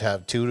Shih Tzus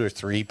have 2 or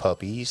 3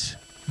 puppies.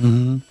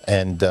 Mm-hmm.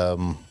 And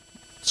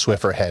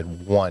Swiffer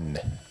had 1,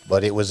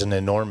 but it was an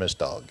enormous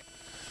dog.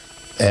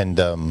 And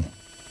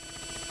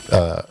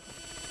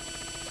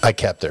I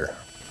kept her.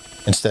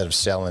 Instead of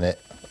selling it,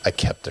 I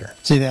kept her.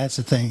 See, that's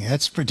the thing.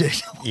 That's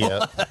predictable.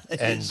 Yeah.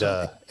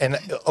 And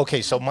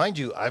okay, so mind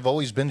you, I've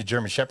always been a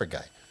German Shepherd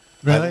guy.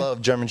 Really? I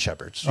love German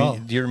Shepherds. Oh.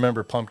 Do you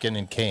remember Pumpkin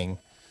and King?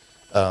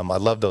 I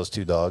love those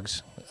 2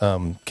 dogs.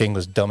 King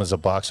was dumb as a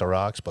box of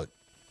rocks, but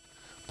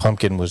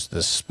Pumpkin was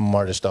the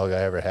smartest dog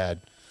I ever had.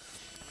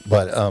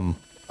 But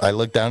I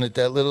looked down at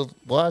that little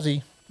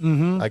Wazzy.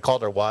 Mm-hmm. I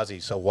called her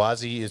Wazzy. So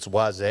Wazzy is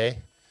Waze.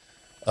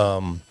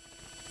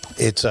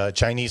 It's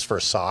Chinese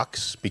for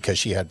socks because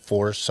she had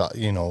 4,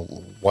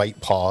 white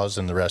paws,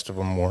 and the rest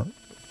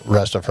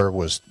of her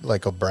was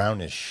like a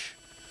brownish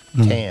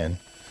tan.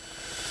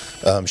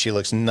 She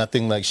looks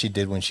nothing like she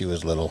did when she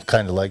was little,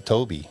 kind of like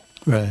Toby.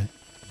 Right.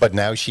 But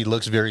now she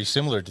looks very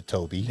similar to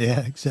Toby.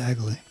 Yeah,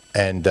 exactly.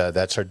 And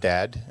that's her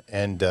dad.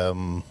 And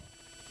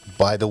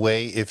by the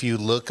way, if you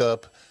look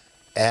up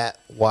at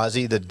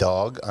Wazzy the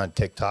dog on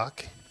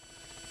TikTok,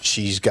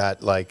 she's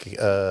got like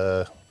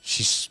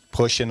she's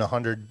pushing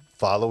 100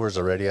 followers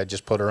already. I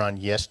just put her on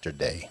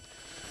yesterday,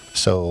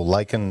 so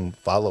like and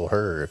follow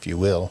her if you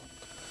will.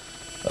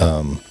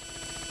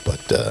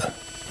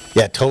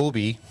 Yeah,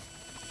 Toby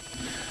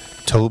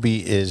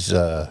is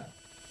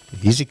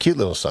he's a cute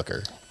little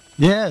sucker.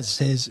 Yes,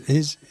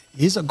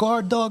 he's a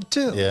guard dog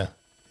too. Yeah.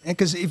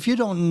 Because if you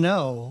don't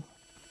know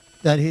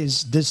that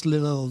he's this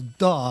little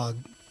dog,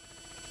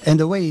 and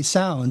the way he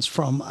sounds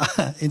from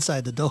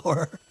inside the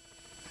door,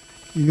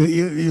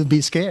 you'll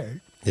be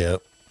scared.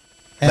 Yep.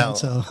 And Now,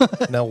 so,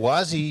 now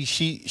Wazzy,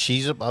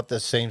 she's about the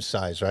same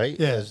size, right?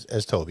 Yeah.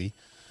 As Toby,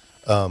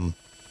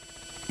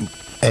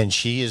 and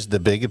she is the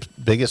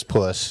biggest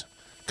puss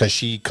because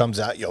she comes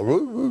out,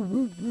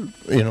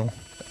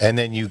 and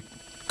then you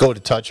go to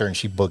touch her and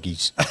she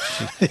boogies,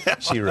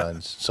 she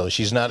runs. So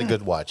she's not a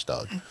good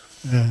watchdog.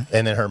 Yeah.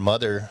 And then her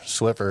mother,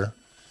 Swiffer,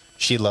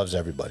 she loves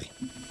everybody.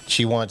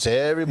 She wants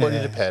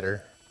everybody to pet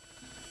her.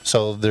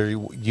 So they're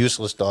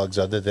useless dogs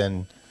other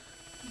than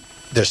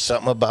there's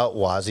something about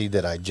Wazzy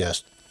that I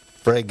just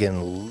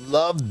friggin'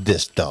 love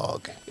this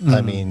dog.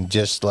 I mean,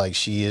 just like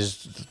she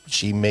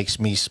makes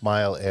me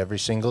smile every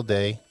single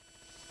day.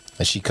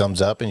 And she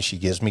comes up and she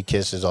gives me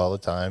kisses all the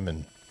time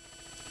and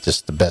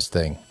just the best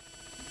thing.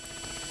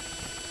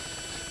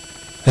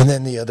 And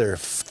then the other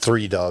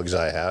 3 dogs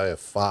I have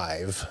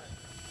 5.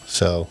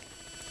 So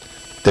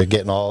they're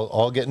getting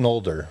all getting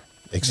older,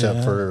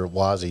 except for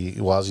Wazzy.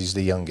 Wazzy's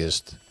the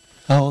youngest.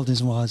 how old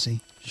is Wazzy?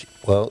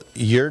 Well,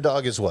 your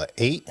dog is what,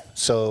 8?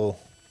 So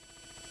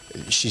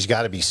she's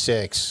got to be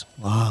 6.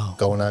 Wow.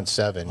 Going on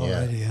 7.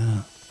 Already,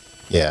 Yeah.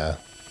 yeah.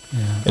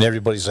 And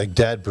everybody's like,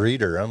 Dad,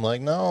 breed her. I'm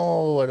like,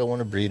 no, I don't want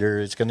to breed her.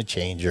 It's going to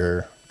change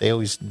her. They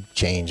always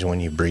change when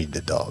you breed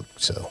the dog.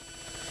 So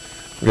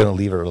we're going to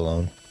leave her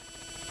alone.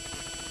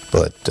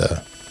 But,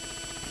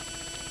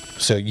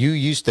 so you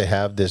used to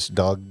have this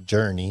dog,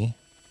 Journey.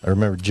 I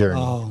remember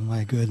Journey. Oh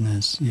my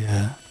goodness,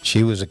 yeah.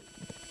 She was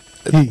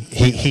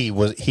he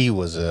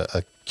was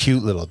a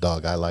cute little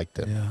dog. I liked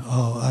him. Yeah.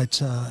 Oh,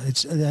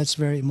 it's that's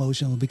very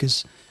emotional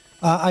because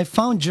I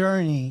found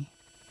Journey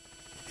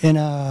in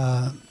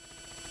a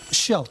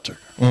shelter.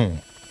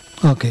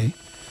 Okay.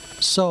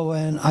 So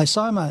when I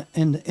saw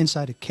him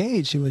inside a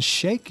cage, he was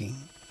shaking,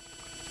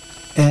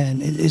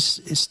 and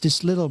it's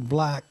this little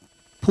black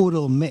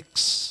poodle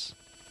mix.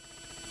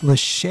 It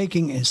was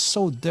shaking. It's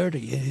so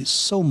dirty. It's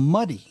so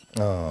muddy.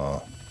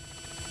 Oh.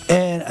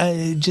 And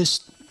I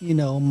just,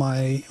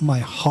 my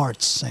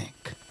heart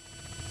sank.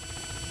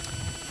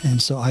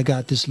 And so I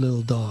got this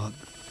little dog.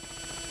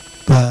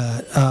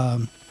 But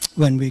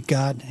when we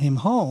got him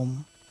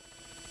home,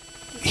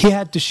 he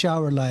had to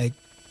shower like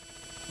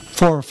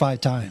 4 or 5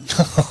 times.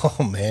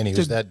 Oh, man, he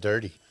was that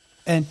dirty.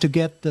 And to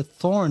get the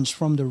thorns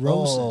from the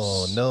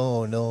roses.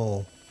 Oh,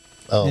 no.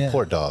 Oh, Yeah.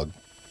 poor dog.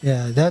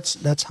 Yeah,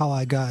 that's how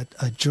I got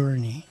a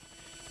Journey.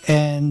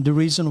 And the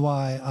reason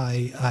why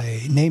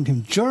I named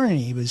him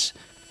Journey was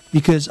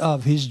because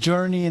of his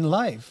journey in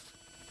life.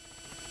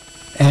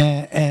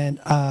 And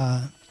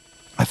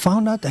I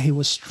found out that he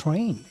was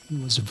trained. He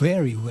was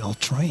very well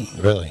trained.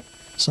 Really?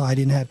 So I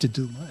didn't have to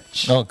do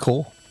much. Oh,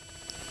 cool.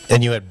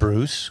 And you had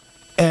Bruce?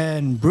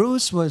 And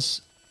Bruce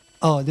was,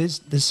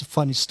 this is a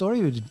funny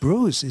story with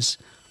Bruce is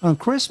on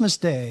Christmas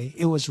Day,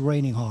 it was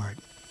raining hard.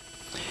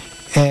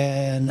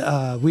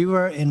 And we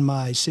were in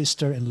my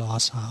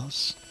sister-in-law's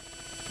house.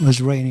 It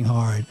was raining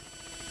hard.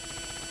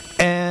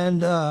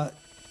 And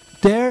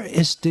there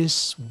is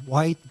this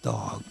white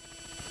dog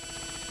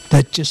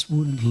that just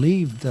wouldn't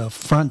leave the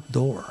front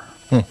door.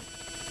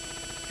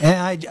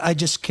 And I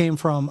just came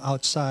from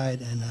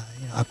outside and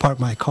I parked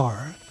my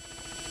car.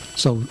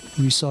 So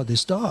we saw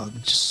this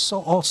dog just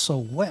also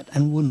wet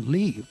and wouldn't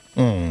leave.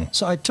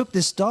 So I took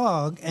this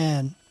dog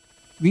and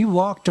we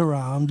walked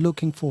around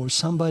looking for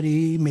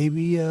somebody.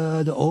 Maybe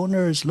the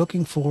owner is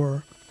looking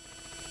for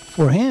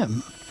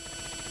him,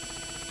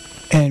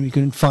 and we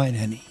couldn't find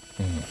any.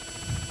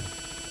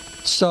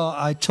 So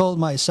I told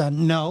my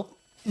son, no.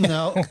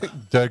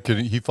 Dad,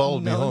 he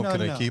followed me home. No,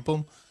 Can I no. keep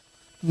him?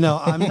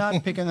 No, I'm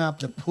not picking up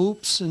the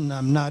poops, and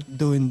I'm not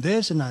doing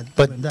this and not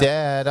But doing that.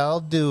 Dad, I'll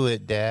do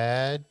it,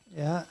 Dad.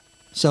 Yeah.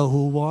 So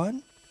who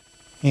won?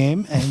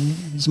 Him and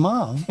his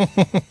mom.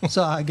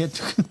 So I get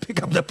to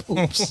pick up the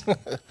poops.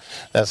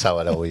 That's how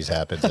it always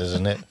happens,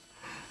 isn't it?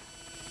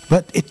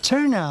 But it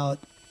turned out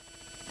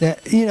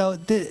that,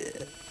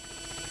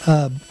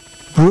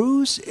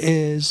 Bruce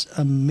is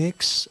a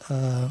mix.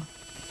 What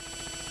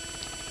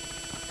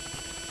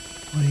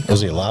do you call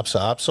Is he it? Lhasa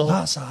Apso?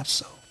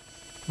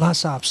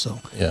 Lhasa Apso.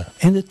 Yeah.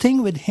 And the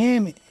thing with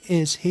him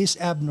is his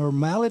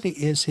abnormality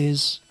is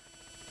his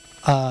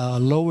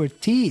lower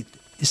teeth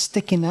is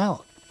sticking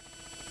out.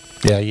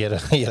 Yeah, he had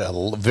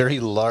a very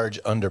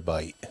large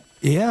underbite.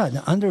 Yeah, the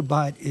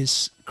underbite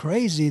is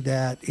crazy.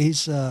 That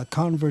is a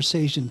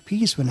conversation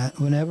piece.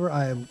 Whenever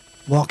I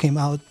walk him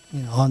out,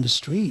 on the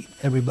street,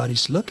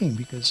 everybody's looking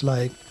because,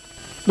 like,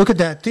 look at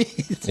that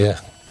teeth. Yeah.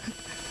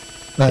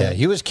 But Yeah,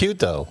 he was cute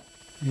though.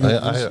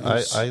 Yeah,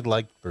 I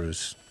liked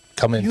Bruce.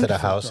 Come into the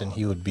Beautiful house and dog.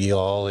 he would be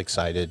all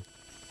excited.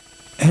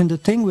 And the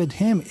thing with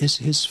him is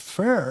his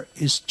fur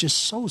is just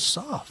so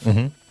soft.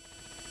 Mhm.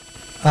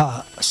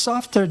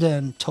 Softer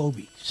than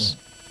Toby's.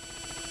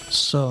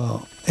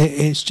 So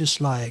it's just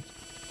like,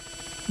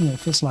 it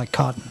feels like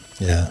cotton.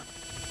 Yeah.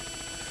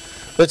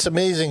 But it's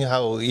amazing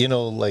how,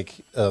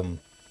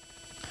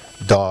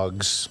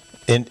 dogs,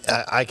 and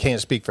I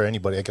can't speak for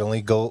anybody. I can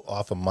only go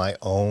off of my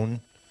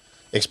own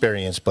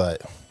experience,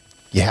 but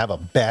you have a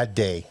bad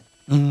day.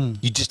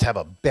 You just have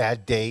a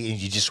bad day and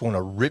you just want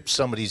to rip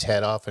somebody's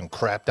head off and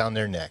crap down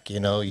their neck.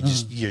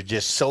 You're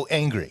just so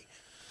angry.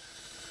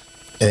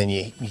 And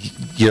then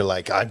you're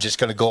like, I'm just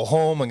going to go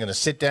home. I'm going to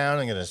sit down.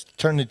 I'm going to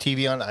turn the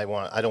TV on.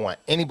 I don't want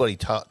anybody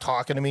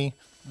talking to me.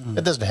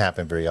 That doesn't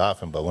happen very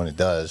often, but when it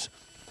does,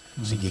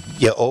 so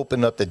you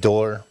open up the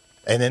door,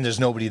 and then there's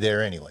nobody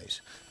there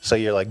anyways. So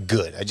you're like,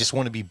 good. I just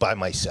want to be by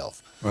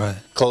myself. Right.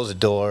 Close the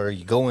door.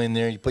 You go in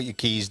there. You put your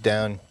keys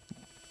down.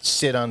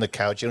 Sit on the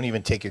couch. You don't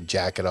even take your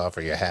jacket off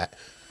or your hat.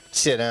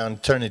 Sit down.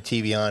 Turn the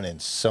TV on,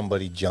 and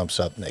somebody jumps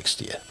up next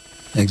to you.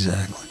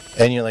 Exactly.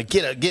 And you're like,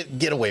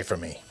 get away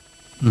from me.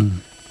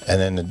 And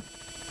then the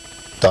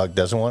dog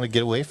doesn't want to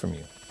get away from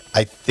you.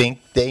 I think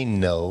they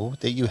know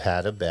that you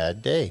had a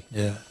bad day.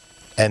 Yeah.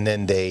 And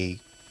then they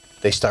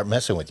start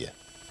messing with you.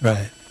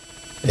 Right.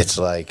 It's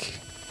like,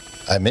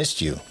 I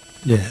missed you,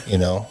 Yeah.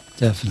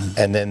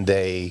 Definitely. And then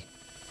they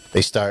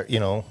start,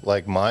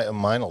 like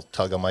mine will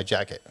tug on my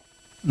jacket.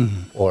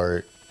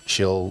 Or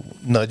she'll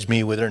nudge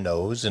me with her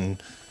nose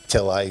until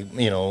Right.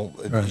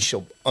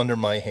 she'll under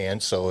my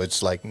hand. So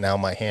it's like now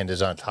my hand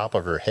is on top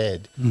of her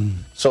head.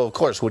 So of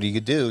course, what do?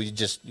 You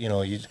just,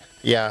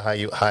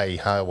 hi,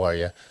 how are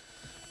you?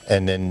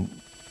 And then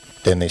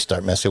they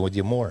start messing with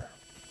you more.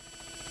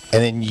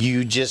 And then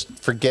you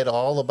just forget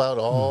all about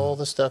all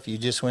the stuff you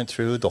just went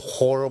through, the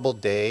horrible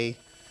day.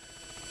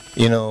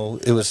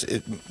 It was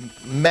a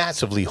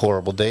massively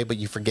horrible day, but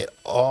you forget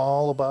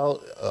all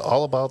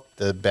about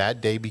the bad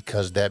day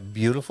because that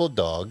beautiful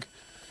dog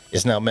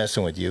is now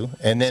messing with you.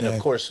 And then, of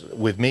course,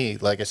 with me,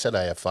 like I said,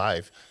 I have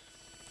 5.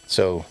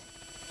 So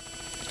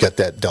you got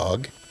that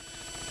dog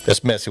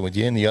that's messing with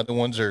you, and the other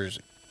ones are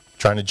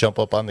trying to jump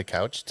up on the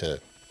couch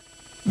to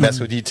mess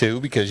with you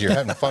too because you're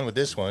having fun with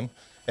this one.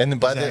 And then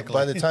by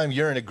the time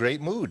you're in a great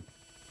mood.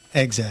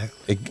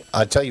 Exactly.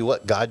 I tell you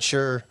what, God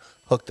sure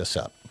hooked us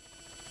up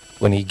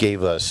when he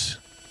gave us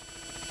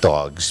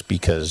dogs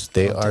because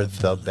they are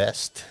the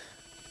best.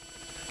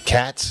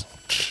 Cats,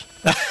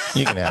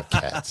 you can have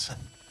cats.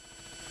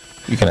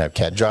 You can have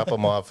cat. Drop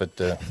them off at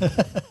the.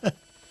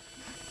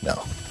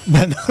 No,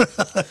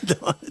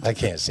 I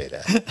can't say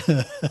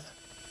that.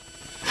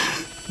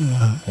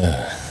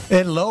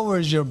 It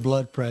lowers your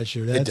blood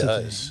pressure. It That's the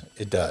thing. does.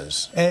 It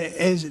does.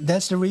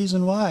 That's the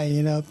reason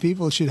why,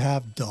 people should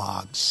have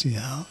dogs,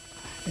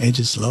 It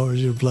just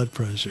lowers your blood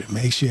pressure. It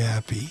makes you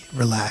happy,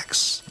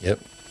 relax. Yep.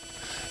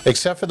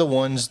 Except for the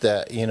ones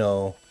that,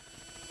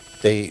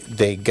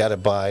 they got to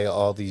buy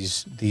all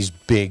these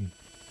big,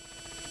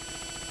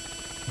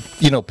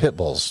 pit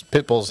bulls.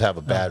 Pit bulls have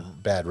a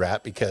bad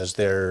rap because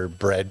they're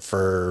bred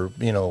for,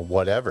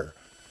 whatever.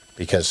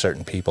 Because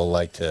certain people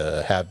like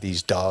to have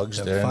these dogs.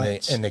 The They're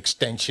fights. an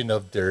extension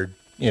of their,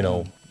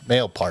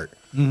 male part.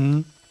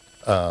 Mm-hmm.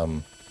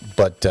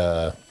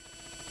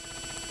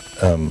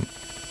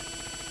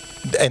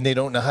 And they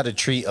don't know how to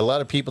treat. A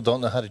lot of people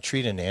don't know how to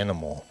treat an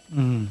animal.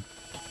 Mm-hmm.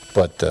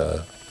 But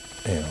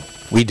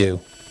we do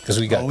because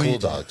we got we cool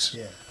do. dogs.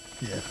 Yeah.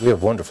 We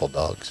have wonderful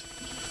dogs.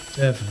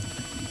 Definitely.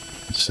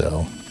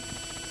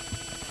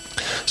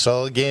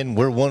 So again,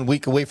 we're 1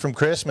 week away from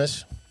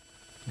Christmas.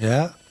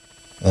 Yeah.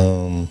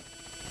 I'm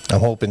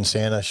hoping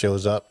Santa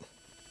shows up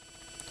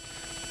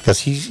because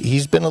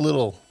he's been a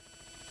little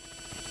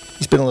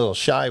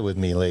shy with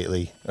me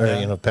lately, or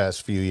Yeah.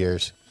 past few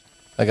years.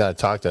 I got to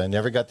talk to her. I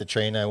never got the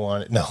train I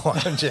wanted. No,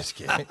 I'm just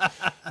kidding.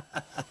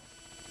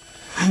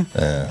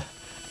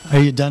 Are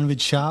you done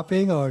with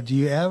shopping, or do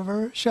you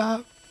ever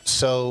shop?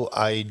 So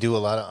I do a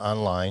lot of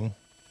online,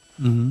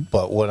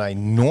 but what I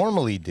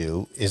normally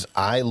do is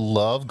I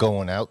love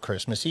going out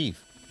Christmas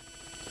Eve.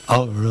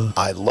 Oh, really?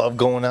 I love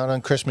going out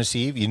on Christmas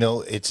Eve. You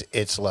know,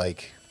 it's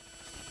like,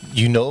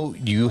 you know,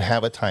 you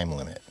have a time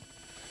limit.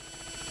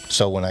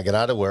 So when I get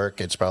out of work,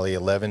 it's probably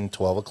 11,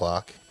 12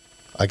 o'clock.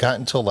 I got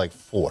until like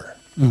 4.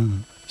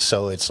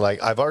 So it's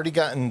like I've already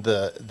gotten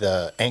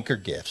the anchor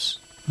gifts.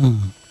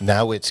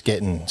 Now it's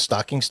getting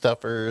stocking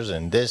stuffers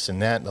and this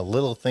and that and a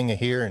little thing of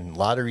here and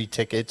lottery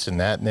tickets and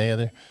that and the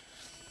other.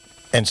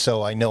 And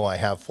so I know I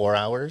have 4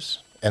 hours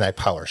and I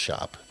power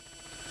shop.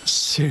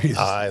 Seriously?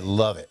 I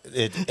love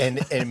it. And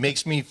it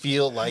makes me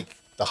feel like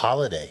the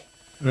holiday.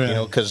 Right. You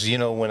know, because, you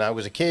know, when I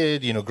was a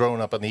kid, you know,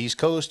 growing up on the East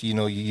Coast, you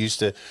know, you used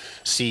to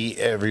see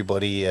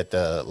everybody at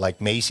the,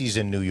 like, Macy's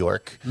in New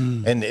York.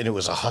 And it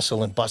was a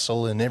hustle and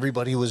bustle, and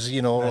everybody was,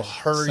 you know,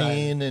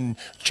 hurrying and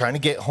trying to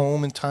get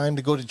home in time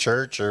to go to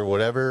church or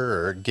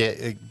whatever, or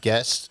get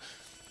guests.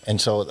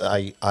 And so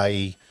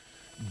I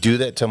do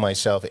that to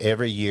myself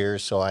every year,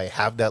 so I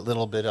have that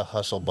little bit of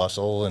hustle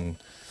bustle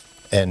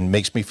and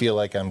makes me feel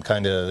like I'm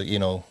kind of, you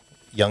know,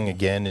 young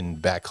again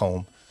and back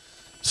home.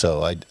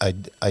 So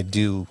I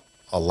do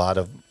a lot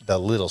of the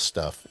little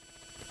stuff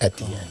at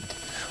the end.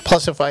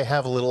 Plus, if I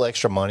have a little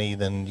extra money,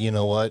 then you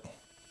know what?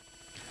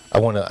 I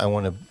want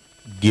to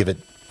give it.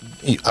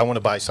 I want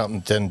to buy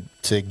something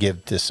to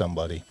give to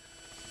somebody.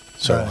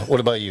 So, Right. What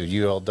about you?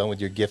 You all done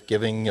with your gift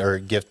giving or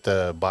gift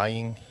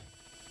buying?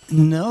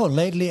 No,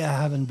 lately I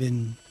haven't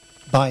been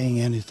buying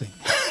anything,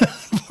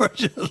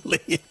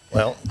 fortunately.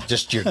 Well,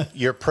 just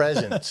your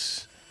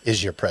presence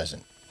is your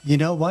present. You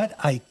know what?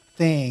 I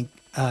think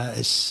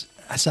as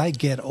I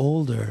get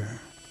older,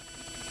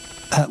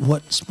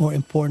 what's more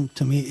important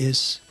to me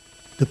is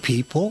the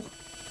people.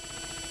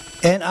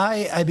 And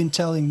I've been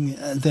telling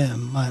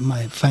them,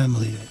 my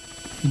family, that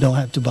you don't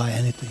have to buy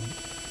anything.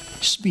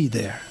 Just be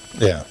there.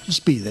 Yeah.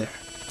 Just be there.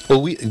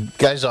 Well, we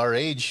guys our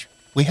age,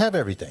 we have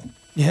everything.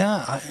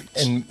 Yeah.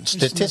 And there's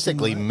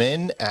statistically, nothing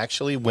men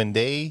actually, when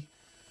they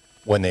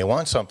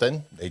want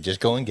something, they just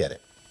go and get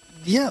it.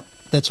 Yeah,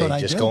 that's They what I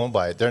just do. go and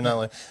buy it. They're not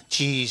like,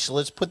 geez,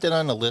 let's put that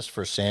on the list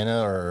for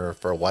Santa or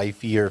for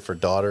wifey or for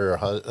daughter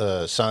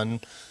or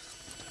son.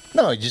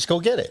 No, you just go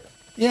get it.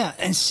 Yeah,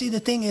 and see, the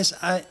thing is,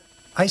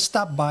 I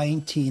stopped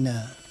buying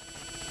Tina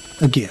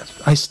a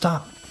gift. I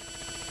stopped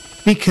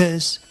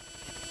because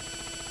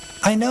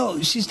I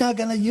know she's not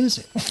going to use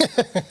it.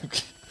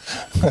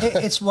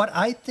 It's what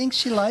I think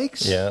she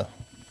likes. Yeah.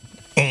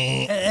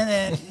 And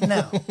then,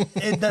 no,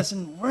 it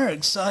doesn't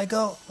work. So I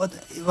go,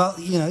 well,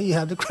 you know, you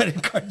have the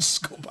credit card,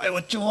 just go buy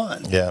what you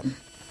want. Yeah.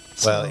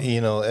 Well, you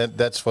know,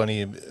 that's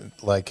funny.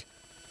 Like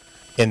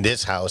in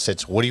this house,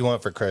 it's what do you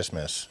want for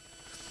Christmas?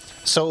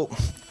 So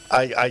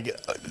I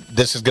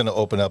this is going to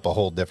open up a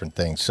whole different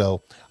thing.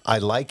 So I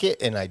like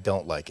it and I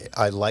don't like it.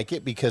 I like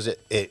it because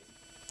it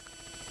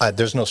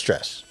there's no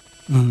stress.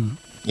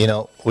 You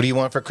know, what do you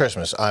want for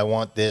Christmas? I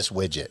want this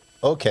widget.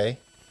 Okay.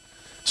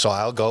 So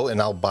I'll go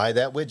and I'll buy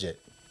that widget.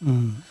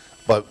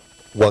 But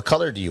what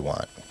color do you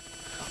want?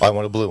 I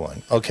want a blue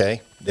one.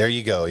 Okay. There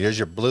you go. Here's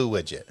your blue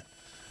widget.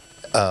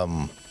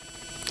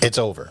 It's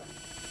over.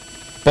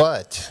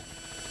 But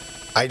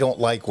I don't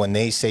like when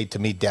they say to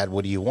me, Dad,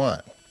 what do you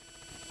want?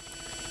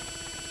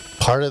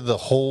 Part of the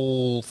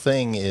whole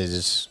thing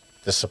is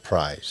the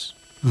surprise.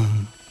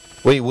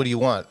 Wait, what do you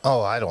want?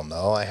 Oh, I don't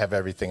know. I have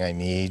everything I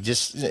need.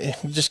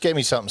 Just get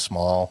me something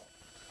small.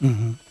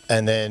 And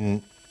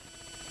then,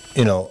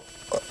 you know,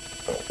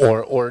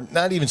 or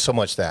not even so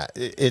much that.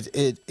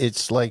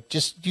 It's like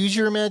just use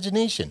your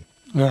imagination.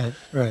 Right,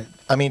 right.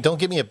 I mean, don't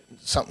give me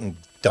something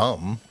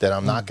dumb that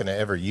I'm not going to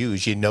ever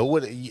use. You know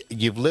what?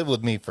 You've lived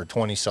with me for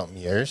 20-something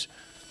years.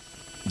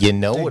 You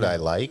know what I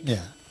like.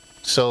 Yeah.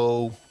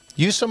 So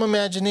use some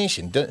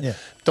imagination.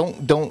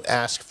 Don't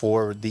ask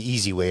for the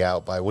easy way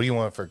out by what do you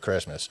want for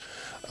Christmas?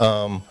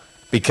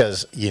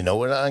 Because you know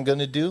what I'm going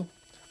to do?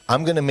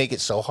 I'm going to make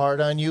it so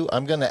hard on you.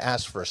 I'm going to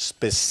ask for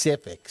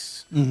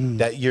specifics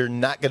that you're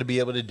not going to be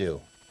able to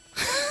do.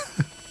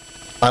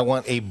 I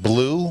want a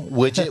blue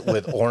widget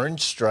with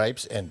orange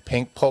stripes and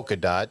pink polka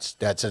dots.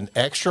 That's an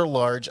extra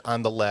large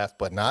on the left,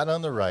 but not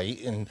on the right.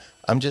 And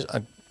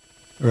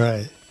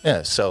Right.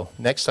 yeah. So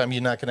next time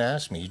you're not going to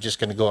ask me. You're just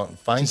going to go out and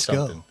find Just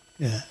go. something.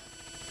 Yeah.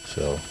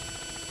 So,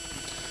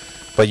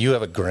 but you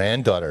have a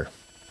granddaughter.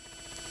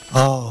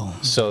 Oh.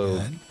 So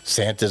God.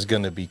 Santa's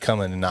going to be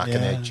coming and knocking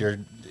Yeah.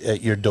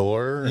 at your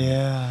door. And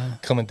Yeah.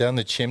 coming down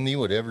the chimney,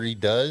 whatever he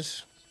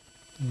does.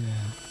 Yeah.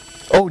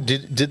 Oh, do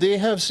you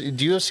have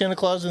Santa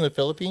Claus in the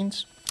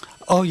Philippines?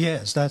 Oh,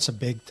 yes, that's a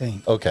big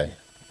thing. Okay.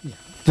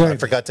 Very I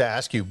forgot to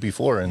ask you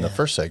before in the Yeah.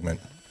 first segment.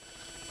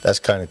 That's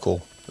kind of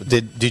cool.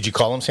 Did you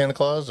call him Santa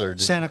Claus or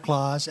Santa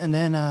Claus, and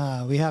then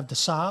we have the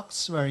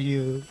socks where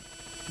the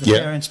Yeah.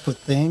 parents put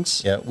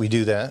things. Yeah, we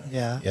do that.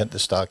 Yeah. Yeah, the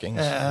stockings.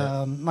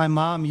 My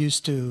mom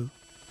used to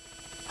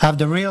have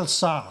the real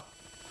sock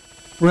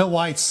real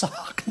white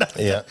sock. Not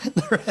Yeah.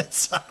 the red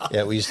sock.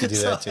 Yeah, we used to do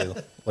that too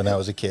when I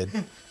was a kid.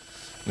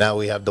 Now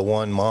we have the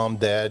one mom,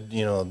 dad,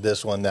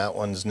 this one, that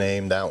one's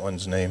name, that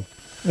one's name.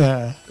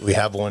 Yeah. We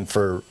have one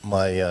for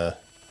my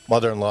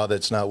mother-in-law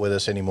that's not with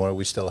us anymore.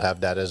 We still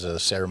have that as a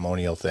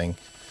ceremonial thing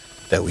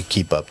that we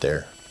keep up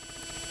there.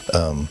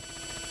 But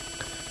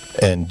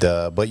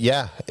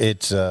yeah,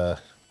 it's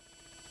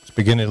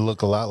beginning to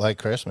look a lot like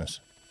Christmas.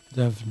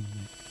 Definitely.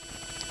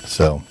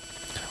 So,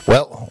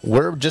 well,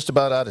 we're just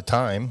about out of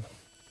time.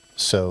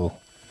 So,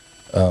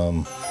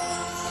 we're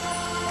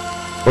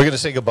going to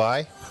say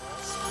goodbye.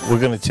 We're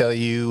going to tell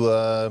you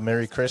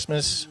Merry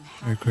Christmas.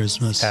 Merry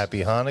Christmas.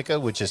 Happy Hanukkah,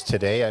 which is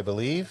today, I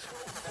believe.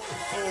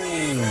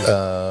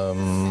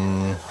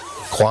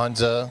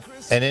 Kwanzaa,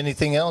 and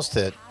anything else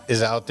that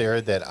is out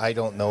there that I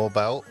don't know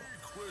about.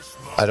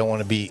 I don't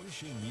want to be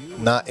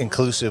not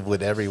inclusive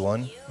with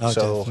everyone. Oh,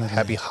 So definitely.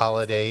 happy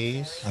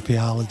holidays. Happy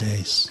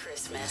holidays.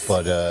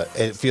 But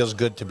it feels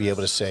good to be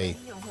able to say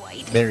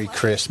Merry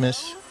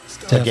Christmas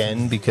Definitely.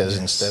 again, because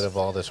instead of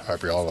all this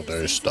happy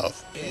holidays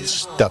stuff, it's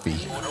stuffy.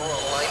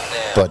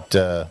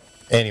 But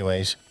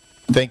anyways,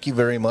 thank you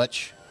very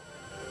much.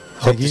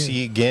 Hope Thank to you. see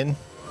you again.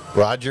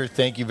 Roger,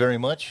 thank you very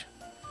much.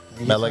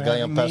 Thank you for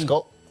Malagayang having me.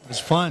 Pasko. It was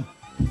fun.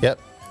 Yep,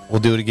 we'll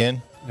do it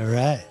again. All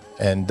right.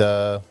 And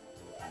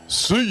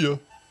see ya.